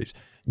disagrees.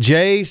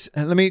 Jay,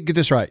 let me get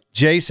this right.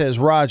 Jay says,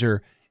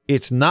 Roger,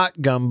 it's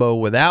not gumbo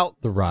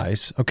without the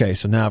rice. Okay,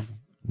 so now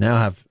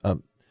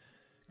I've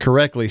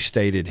correctly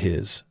stated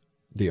his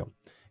deal.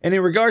 And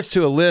in regards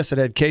to a list that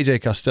had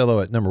KJ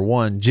Costello at number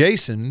 1,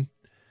 Jason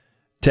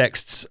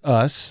texts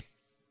us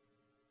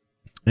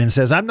and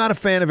says, I'm not a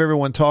fan of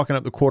everyone talking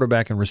up the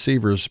quarterback and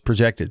receivers'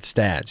 projected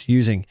stats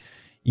using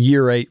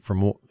year 8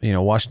 from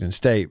Washington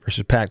State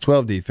versus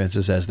Pac-12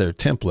 defenses as their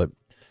template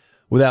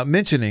without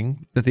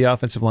mentioning that the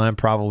offensive line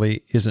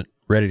probably isn't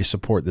ready to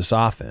support this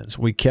offense.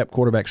 We kept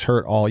quarterbacks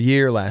hurt all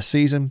year last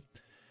season.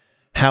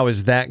 How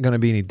is that going to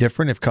be any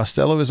different? If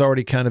Costello is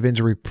already kind of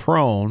injury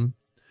prone,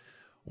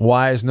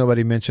 why is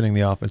nobody mentioning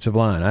the offensive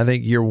line? I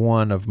think year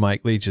 1 of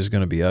Mike Leach is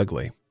going to be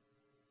ugly.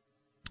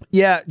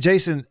 Yeah,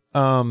 Jason,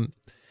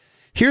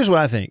 here's what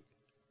I think.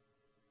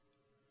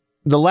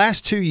 the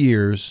last 2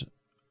 years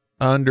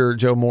under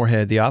Joe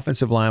Moorhead, the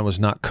offensive line was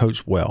not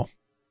coached well.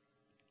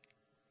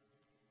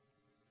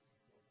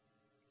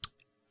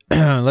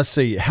 Let's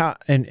see how,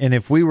 and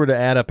if we were to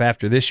add up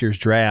after this year's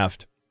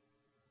draft,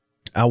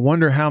 I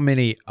wonder how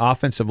many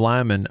offensive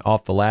linemen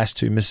off the last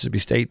two Mississippi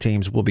State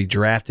teams will be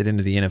drafted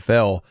into the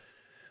NFL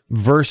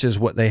versus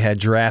what they had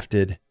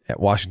drafted at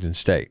Washington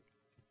State.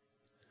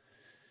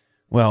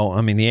 Well,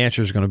 I mean, the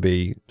answer is going to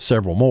be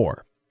several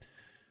more,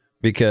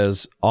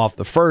 because off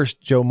the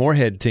first Joe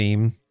Moorhead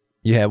team,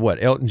 you have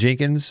what, Elton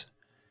Jenkins,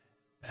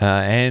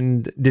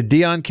 and did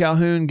Deion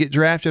Calhoun get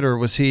drafted, or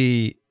was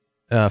he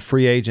a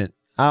free agent?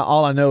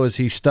 All I know is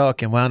he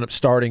stuck and wound up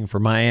starting for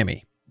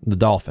Miami, the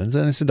Dolphins,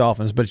 and it's the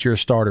Dolphins, but you're a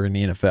starter in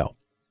the NFL.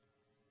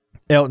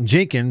 Elton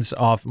Jenkins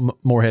off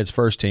Moorhead's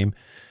first team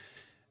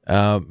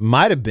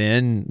might have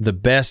been the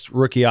best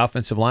rookie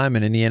offensive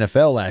lineman in the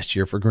NFL last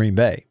year for Green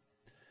Bay.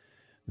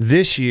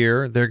 This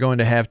year, they're going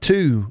to have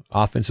two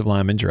offensive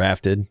linemen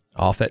drafted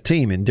off that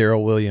team, in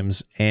Darrell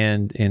Williams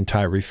and in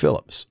Tyree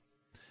Phillips.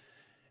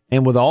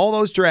 And with all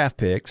those draft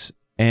picks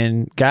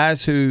and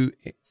guys who,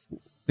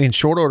 in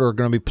short order, are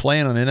going to be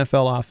playing on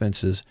NFL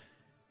offenses,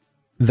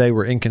 they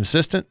were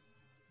inconsistent,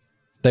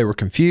 they were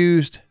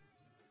confused,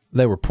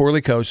 they were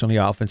poorly coached on the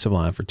offensive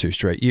line for 2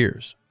 straight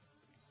years.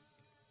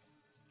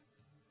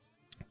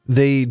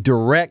 The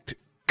direct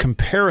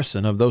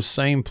comparison of those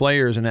same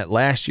players in that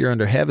last year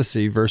under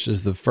Hevesy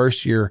versus the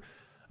first year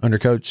under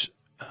Coach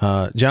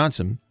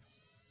Johnson,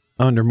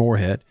 under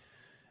Moorhead,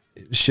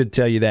 should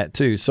tell you that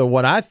too. So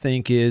what I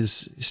think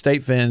is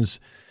State fans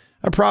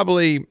are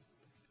probably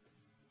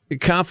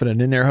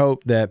confident in their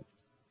hope that,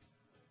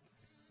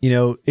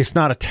 it's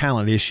not a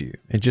talent issue.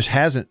 It just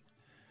hasn't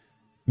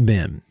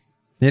been.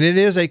 And it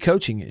is a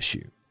coaching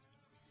issue.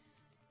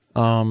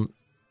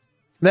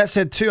 That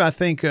said, too, I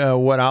think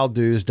what I'll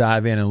do is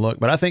dive in and look.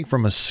 But I think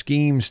from a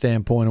scheme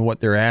standpoint and what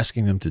they're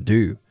asking them to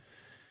do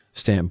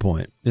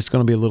standpoint, it's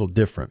going to be a little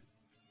different.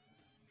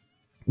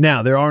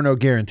 Now, there are no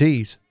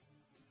guarantees.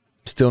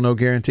 Still no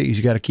guarantees.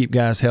 You got to keep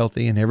guys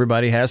healthy, and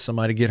everybody has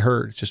somebody get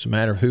hurt. It's just a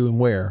matter of who and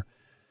where.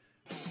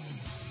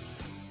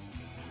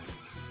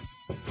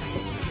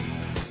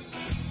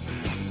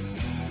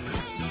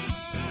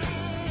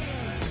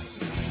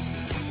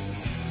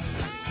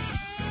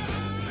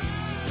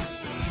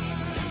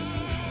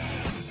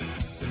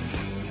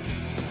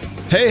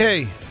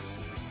 Hey.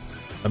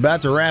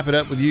 About to wrap it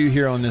up with you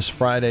here on this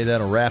Friday.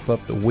 That'll wrap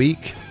up the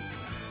week.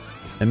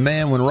 And,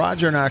 man, when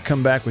Roger and I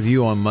come back with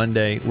you on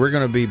Monday, we're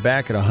going to be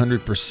back at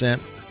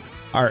 100%.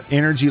 Our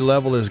energy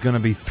level is going to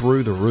be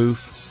through the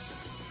roof.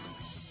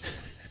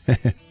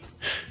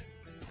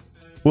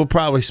 We'll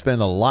probably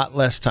spend a lot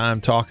less time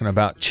talking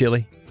about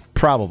chili.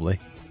 Probably.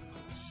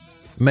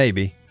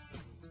 Maybe.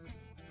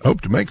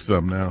 Hope to make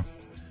some now.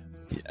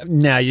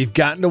 Now you've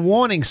gotten to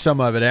wanting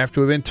some of it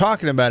after we've been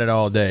talking about it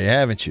all day,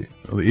 haven't you?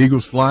 Well, the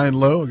Eagles flying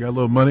low. I got a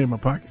little money in my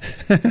pocket.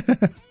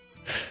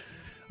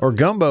 Or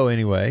gumbo,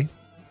 anyway.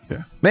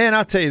 Yeah. Man,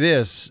 I'll tell you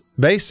this.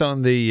 Based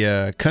on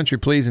the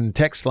country-pleasing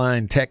text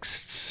line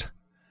texts,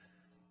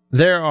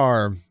 there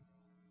are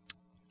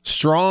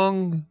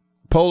strong,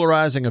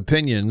 polarizing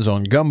opinions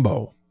on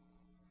gumbo.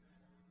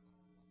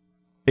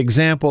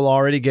 Example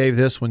already gave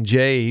this one.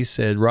 Jay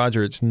said,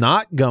 Roger, it's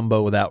not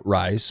gumbo without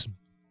rice.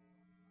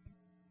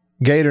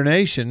 Gator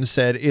Nation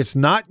said, it's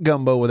not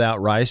gumbo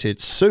without rice,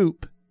 it's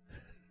soup.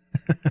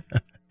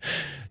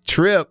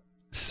 Trip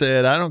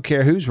said, I don't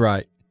care who's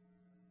right.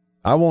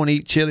 I won't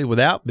eat chili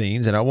without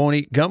beans, and I won't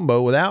eat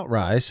gumbo without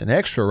rice, and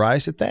extra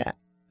rice at that.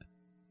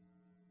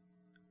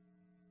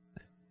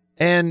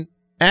 And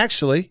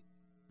actually,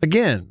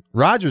 again,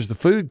 Roger's the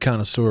food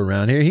connoisseur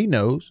around here. He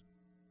knows.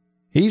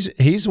 He's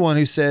the one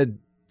who said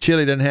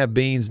chili doesn't have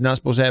beans, not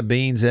supposed to have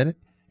beans in it.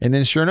 And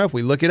then sure enough,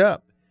 we look it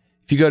up.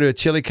 If you go to a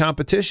chili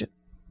competition,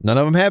 none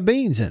of them have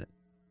beans in it.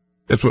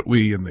 That's what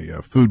we in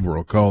the food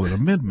world call an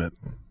amendment.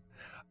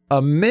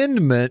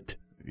 Amendment?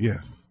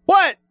 Yes.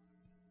 What?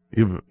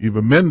 You've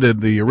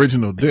amended the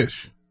original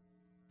dish.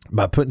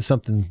 By putting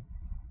something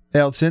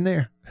else in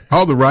there?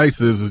 All the rice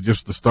is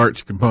just the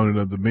starch component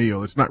of the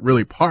meal. It's not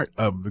really part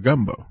of the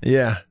gumbo.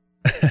 Yeah.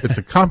 It's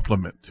a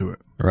complement to it.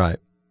 Right.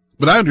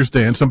 But I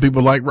understand some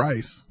people like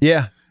rice.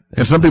 Yeah.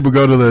 And some people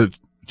go to the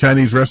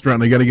Chinese restaurant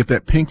and they got to get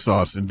that pink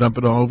sauce and dump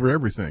it all over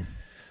everything.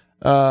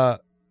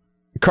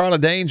 Carla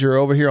Danger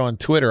over here on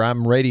Twitter,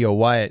 I'm Radio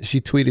Wyatt.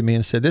 She tweeted me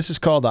and said, this is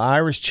called the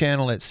Irish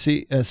Channel at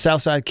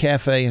Southside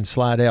Cafe in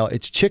Slidell.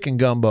 It's chicken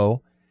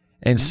gumbo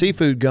and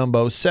seafood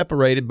gumbo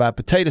separated by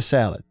potato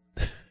salad.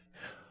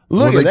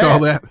 Look at that. Call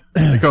that?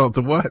 They call it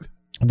the what?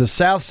 The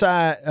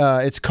Southside,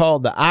 it's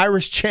called the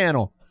Irish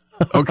Channel.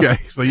 Okay,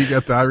 so you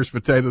got the Irish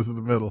potatoes in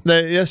the middle.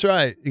 That's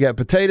right. You got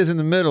potatoes in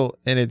the middle,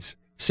 and it's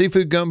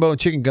seafood gumbo and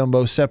chicken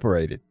gumbo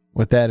separated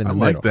with that in the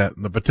middle. I like that.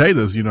 And the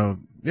potatoes,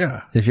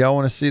 yeah. If y'all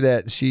want to see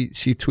that, she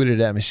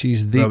tweeted at me.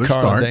 She's the Carla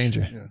starch.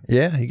 Danger.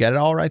 Yeah, you got it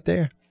all right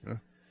there. Yeah.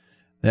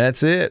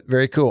 That's it.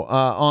 Very cool.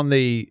 On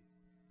the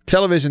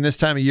television this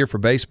time of year for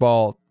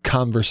baseball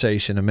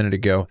conversation a minute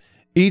ago,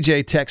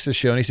 EJ texts the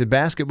show, and he said,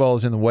 basketball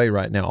is in the way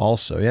right now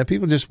also. Yeah,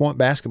 people just want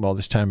basketball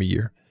this time of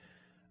year.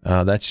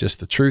 That's just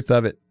the truth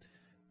of it.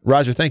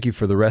 Roger, thank you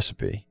for the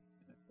recipe,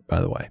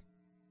 by the way.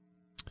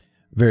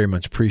 Very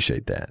much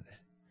appreciate that.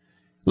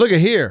 Look at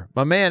here,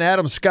 my man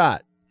Adam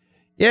Scott.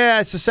 Yeah,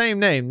 it's the same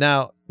name.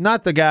 Now,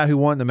 not the guy who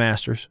won the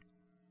Masters,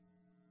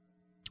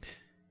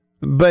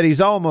 but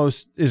he's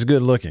almost as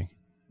good looking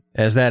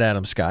as that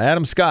Adam Scott.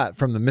 Adam Scott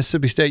from the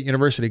Mississippi State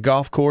University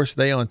Golf Course.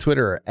 They on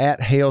Twitter are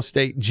at Hail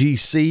State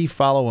GC.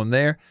 Follow him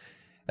there.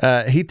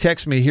 He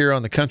texted me here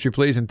on the Country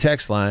Pleasing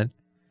text line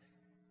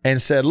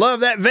and said, love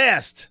that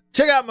vest.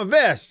 Check out my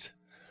vest.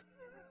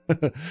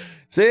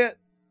 See it?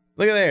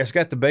 Look at there. It's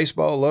got the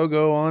baseball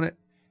logo on it.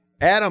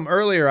 Adam,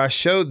 earlier I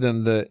showed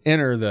them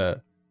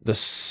the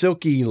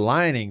silky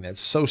lining that's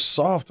so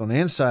soft on the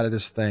inside of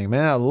this thing.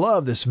 Man, I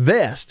love this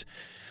vest.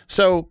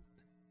 So,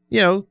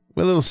 with a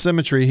little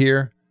symmetry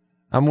here,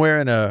 I'm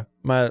wearing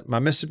my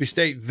Mississippi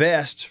State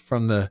vest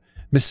from the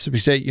Mississippi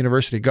State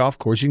University Golf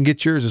Course. You can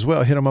get yours as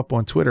well. Hit them up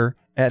on Twitter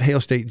at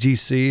Hail State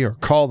GC or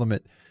call them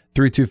at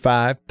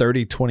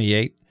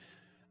 325-3028.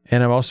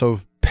 And I've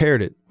also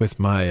paired it with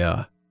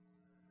my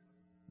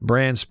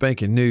brand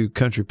spanking new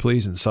Country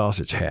Pleasing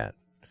sausage hat.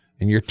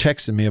 And you're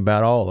texting me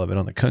about all of it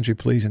on the Country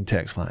Pleasing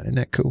text line. Isn't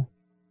that cool?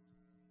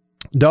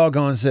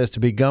 Doggone says,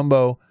 to be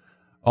gumbo,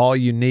 all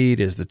you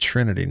need is the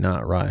Trinity,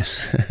 not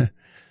rice.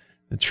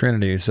 The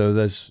Trinity. So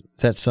that's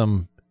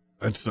onion.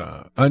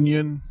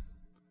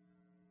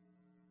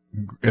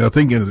 And I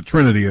think in the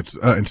Trinity, it's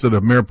instead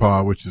of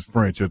mirepoix, which is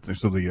French, so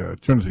the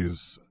Trinity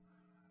is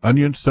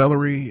onion,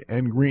 celery,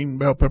 and green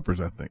bell peppers,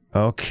 I think.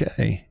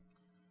 Okay.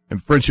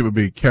 And French, it would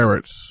be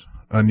carrots,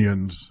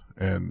 onions,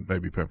 and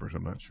maybe peppers.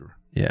 I'm not sure.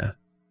 Yeah.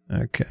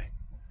 Okay.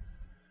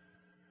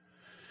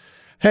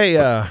 Hey,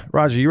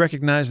 Roger, you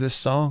recognize this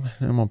song?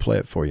 I'm going to play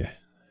it for you.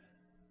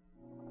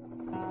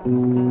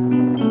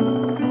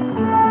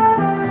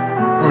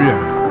 Oh,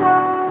 yeah.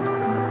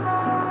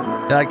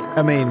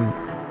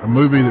 A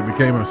movie that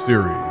became a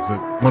series.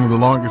 One of the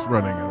longest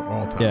running of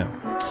all time.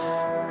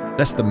 Yeah.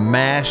 That's the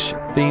MASH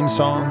theme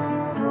song.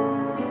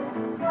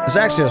 It's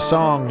actually a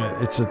song.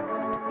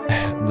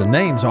 The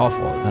name's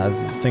awful. I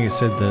think it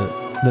said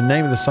the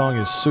name of the song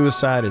is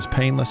Suicide is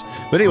Painless.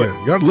 But anyway. Yeah,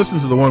 you got to listen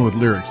to the one with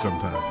lyrics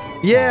sometime.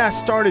 Yeah, I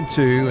started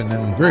to, and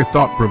then. Very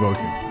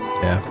thought-provoking.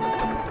 Yeah.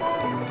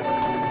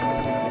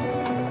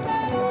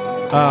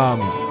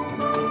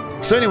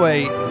 So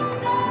anyway,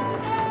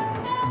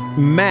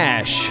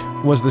 MASH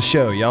was the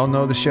show. Y'all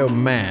know the show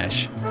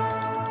MASH.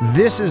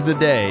 This is the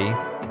day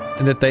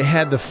that they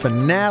had the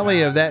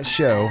finale of that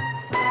show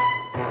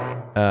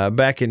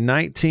back in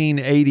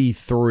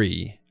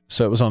 1983.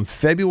 So it was on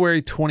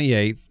February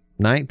 28th,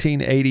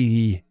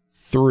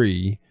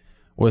 1983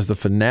 was the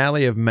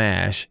finale of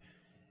MASH,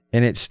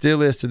 and it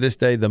still is to this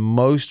day the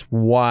most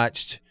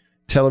watched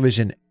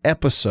television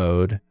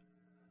episode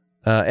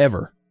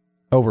ever.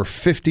 Over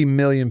 50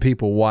 million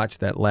people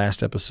watched that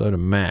last episode of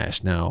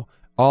MASH. Now,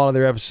 all of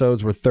their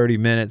episodes were 30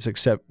 minutes,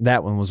 except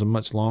that one was a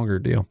much longer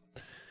deal.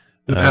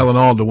 Alan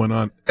Alda went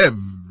on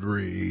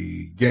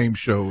every game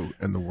show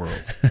in the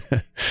world.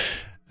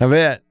 I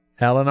bet.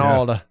 Alan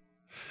Alda.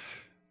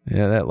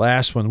 Yeah, that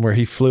last one where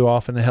he flew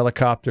off in the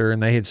helicopter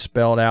and they had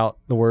spelled out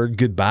the word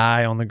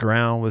goodbye on the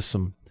ground with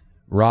some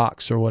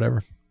rocks or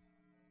whatever.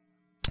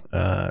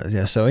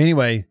 So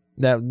anyway,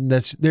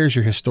 there's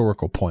your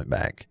historical point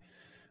back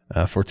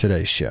for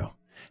today's show.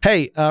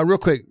 Hey, real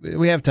quick,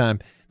 we have time.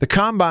 The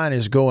combine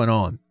is going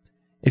on.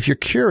 If you're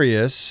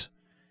curious,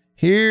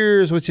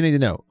 here's what you need to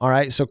know. All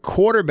right, so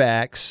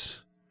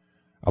quarterbacks,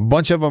 a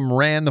bunch of them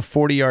ran the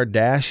 40-yard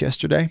dash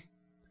yesterday.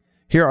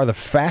 Here are the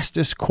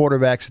fastest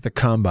quarterbacks at the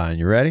combine.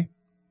 You ready?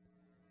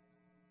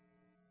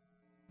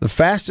 The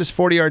fastest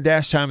 40-yard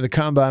dash time at the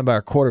combine by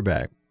a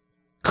quarterback,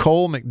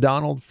 Cole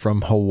McDonald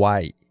from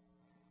Hawaii.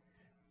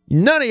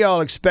 None of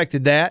y'all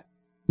expected that.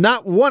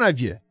 Not one of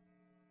you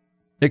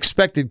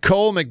expected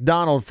Cole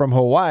McDonald from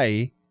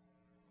Hawaii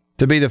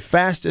to be the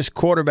fastest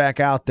quarterback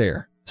out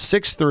there.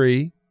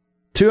 6'3",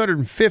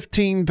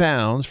 215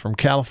 pounds from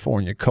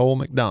California, Cole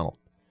McDonald.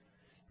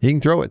 He can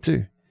throw it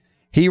too.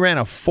 He ran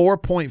a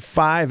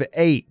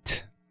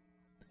 4.58.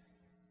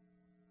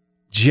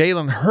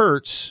 Jalen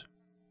Hurts,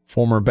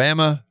 former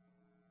Bama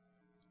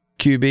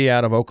QB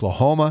out of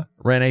Oklahoma,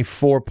 ran a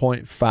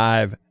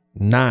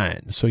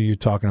 4.59. So you're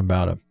talking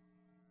about a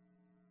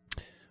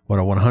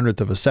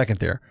 100th of a second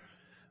there.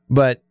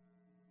 But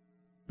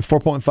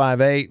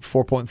 4.58,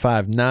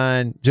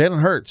 4.59.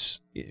 Jalen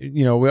Hurts,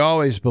 we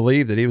always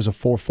believed that he was a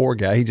 4.4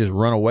 guy. He just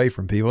run away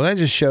from people. That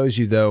just shows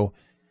you, though,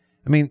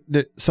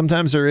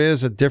 sometimes there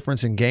is a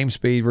difference in game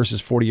speed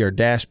versus 40-yard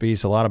dash speed.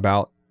 It's a lot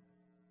about,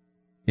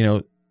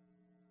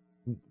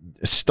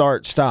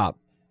 start, stop.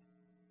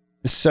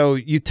 So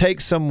you take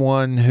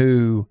someone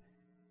who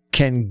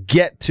can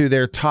get to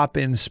their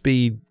top-end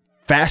speed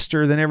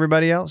faster than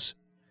everybody else,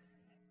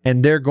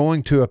 and they're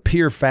going to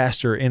appear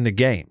faster in the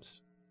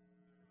games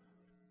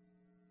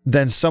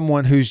than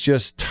someone who's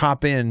just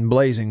top-end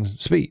blazing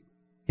speed.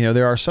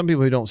 There are some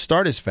people who don't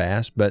start as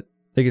fast, but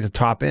they get to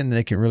top end and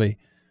they can really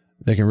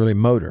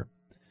motor.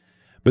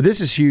 But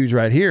this is huge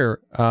right here.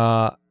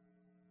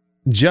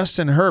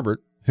 Justin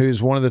Herbert,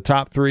 who's one of the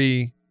top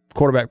 3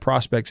 quarterback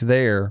prospects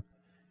there,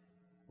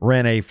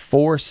 ran a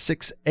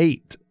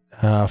 4.68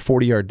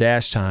 40-yard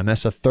dash time.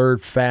 That's the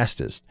third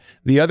fastest.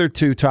 The other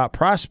 2 top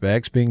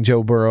prospects, being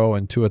Joe Burrow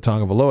and Tua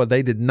Tagovailoa,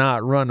 they did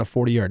not run a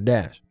 40-yard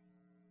dash.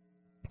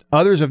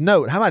 Others of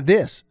note, how about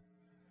this?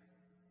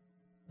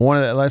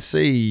 Let's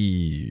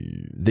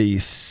see, the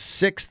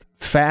 6th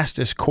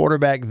fastest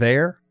quarterback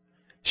there,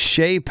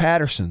 Shea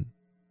Patterson,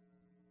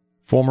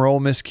 former Ole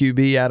Miss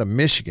QB out of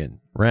Michigan,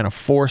 ran a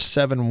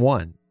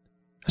 4.71.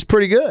 That's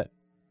pretty good.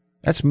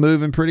 That's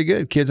moving pretty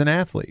good. Kid's an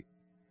athlete.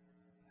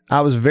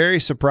 I was very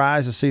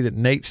surprised to see that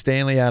Nate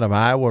Stanley out of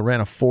Iowa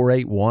ran a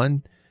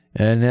 4.81,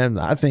 and then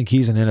I think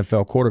he's an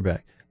NFL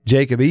quarterback.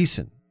 Jacob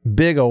Eason,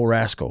 big old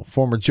rascal,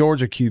 former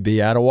Georgia QB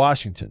out of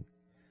Washington,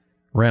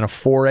 ran a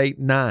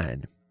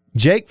 4.89.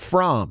 Jake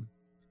Fromm,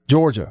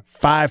 Georgia,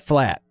 5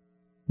 flat.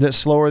 Is that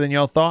slower than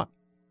y'all thought?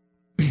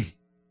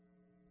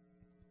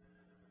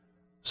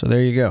 So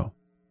there you go.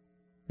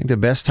 I think the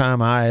best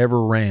time I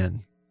ever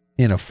ran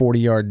in a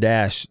 40-yard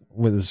dash,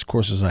 of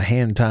course, was a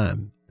hand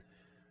time.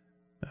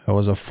 I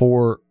was a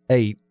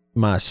 4.8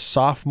 my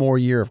sophomore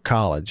year of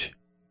college.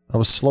 I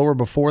was slower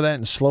before that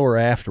and slower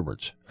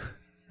afterwards.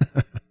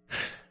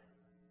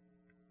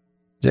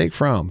 Jake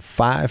Fromm,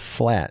 5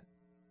 flat.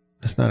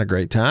 That's not a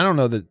great time. I don't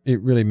know that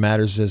it really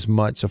matters as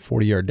much, a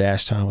 40-yard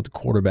dash time with the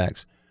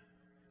quarterbacks.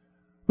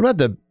 What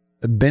about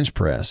the bench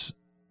press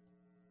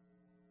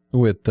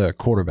with the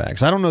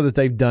quarterbacks? I don't know that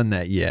they've done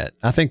that yet.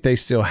 I think they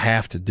still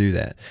have to do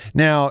that.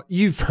 Now,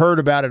 you've heard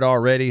about it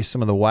already,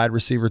 some of the wide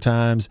receiver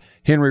times.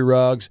 Henry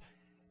Ruggs.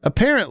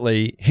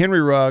 Apparently,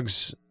 Henry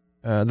Ruggs,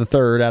 the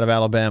third out of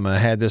Alabama,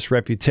 had this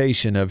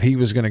reputation of he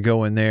was going to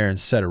go in there and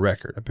set a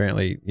record.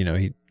 Apparently,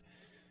 he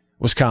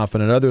was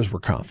confident. Others were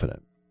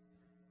confident.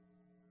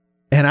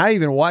 And I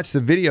even watched the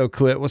video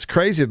clip. What's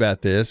crazy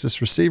about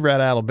this receiver out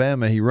of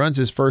Alabama, he runs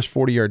his first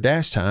 40-yard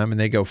dash time, and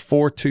they go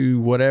 4.2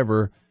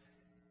 whatever.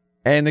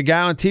 And the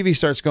guy on TV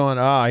starts going,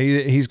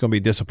 he's going to be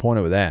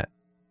disappointed with that.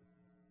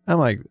 I'm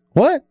like,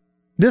 what?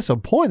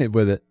 Disappointed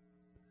with it?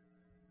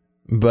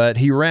 But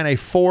he ran a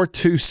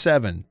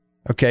 4.27.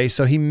 Okay,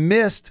 so he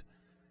missed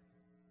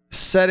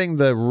setting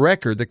the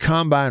record, the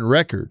combine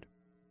record,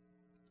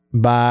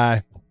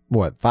 by,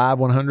 5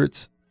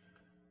 100ths?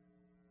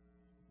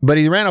 But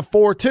he ran a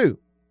 4.2.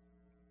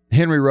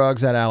 Henry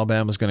Ruggs out of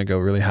Alabama is going to go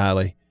really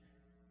highly.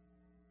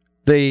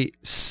 The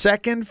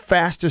second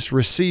fastest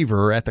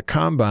receiver at the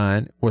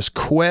combine was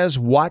Quez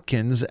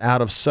Watkins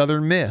out of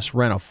Southern Miss,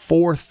 ran a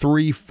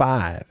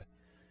 4.35.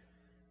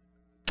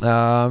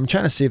 I'm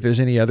trying to see if there's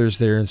any others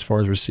there as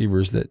far as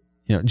receivers that,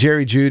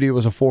 Jerry Jeudy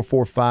was a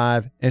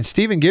 4.45, and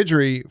Stephen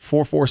Guidry,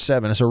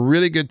 4.47. It's a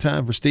really good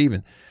time for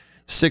Stephen.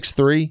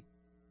 6'3"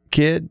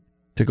 kid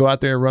to go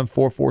out there and run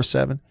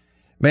 4.47.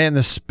 Man,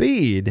 the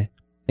speed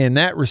in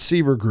that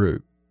receiver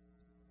group,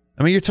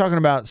 I mean, you're talking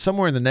about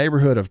somewhere in the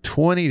neighborhood of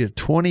 20 to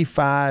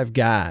 25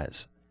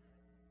 guys,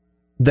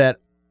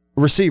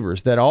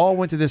 receivers that all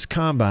went to this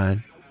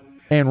combine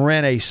and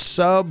ran a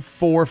sub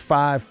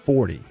 4.5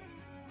 40.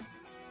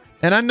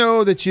 And I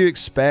know that you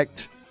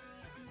expect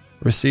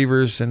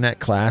receivers in that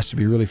class to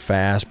be really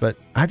fast, but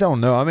I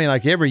don't know. I mean,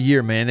 like every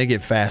year, man, they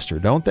get faster,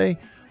 don't they?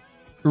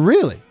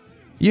 Really?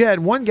 You had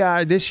one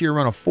guy this year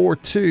run a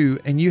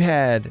 4.2, and you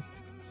had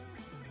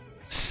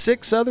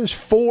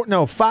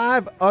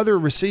 5 other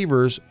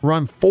receivers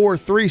run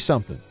 4.3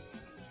 something.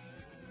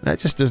 That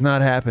just does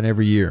not happen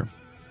every year.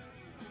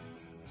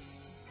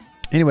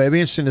 Anyway, it'd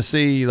be interesting to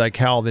see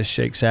how all this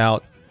shakes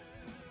out.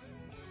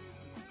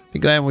 Be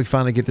glad when we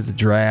finally get to the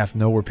draft,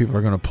 know where people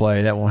are going to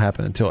play. That won't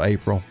happen until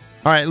April.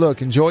 All right,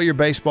 look, enjoy your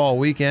baseball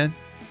weekend.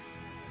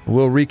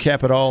 We'll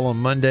recap it all on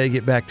Monday,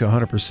 get back to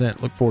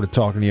 100%. Look forward to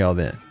talking to y'all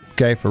then.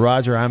 Okay, for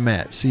Roger, I'm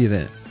Matt. See you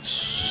then.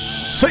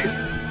 See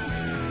ya.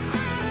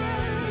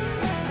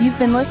 You've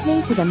been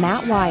listening to The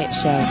Matt Wyatt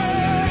Show.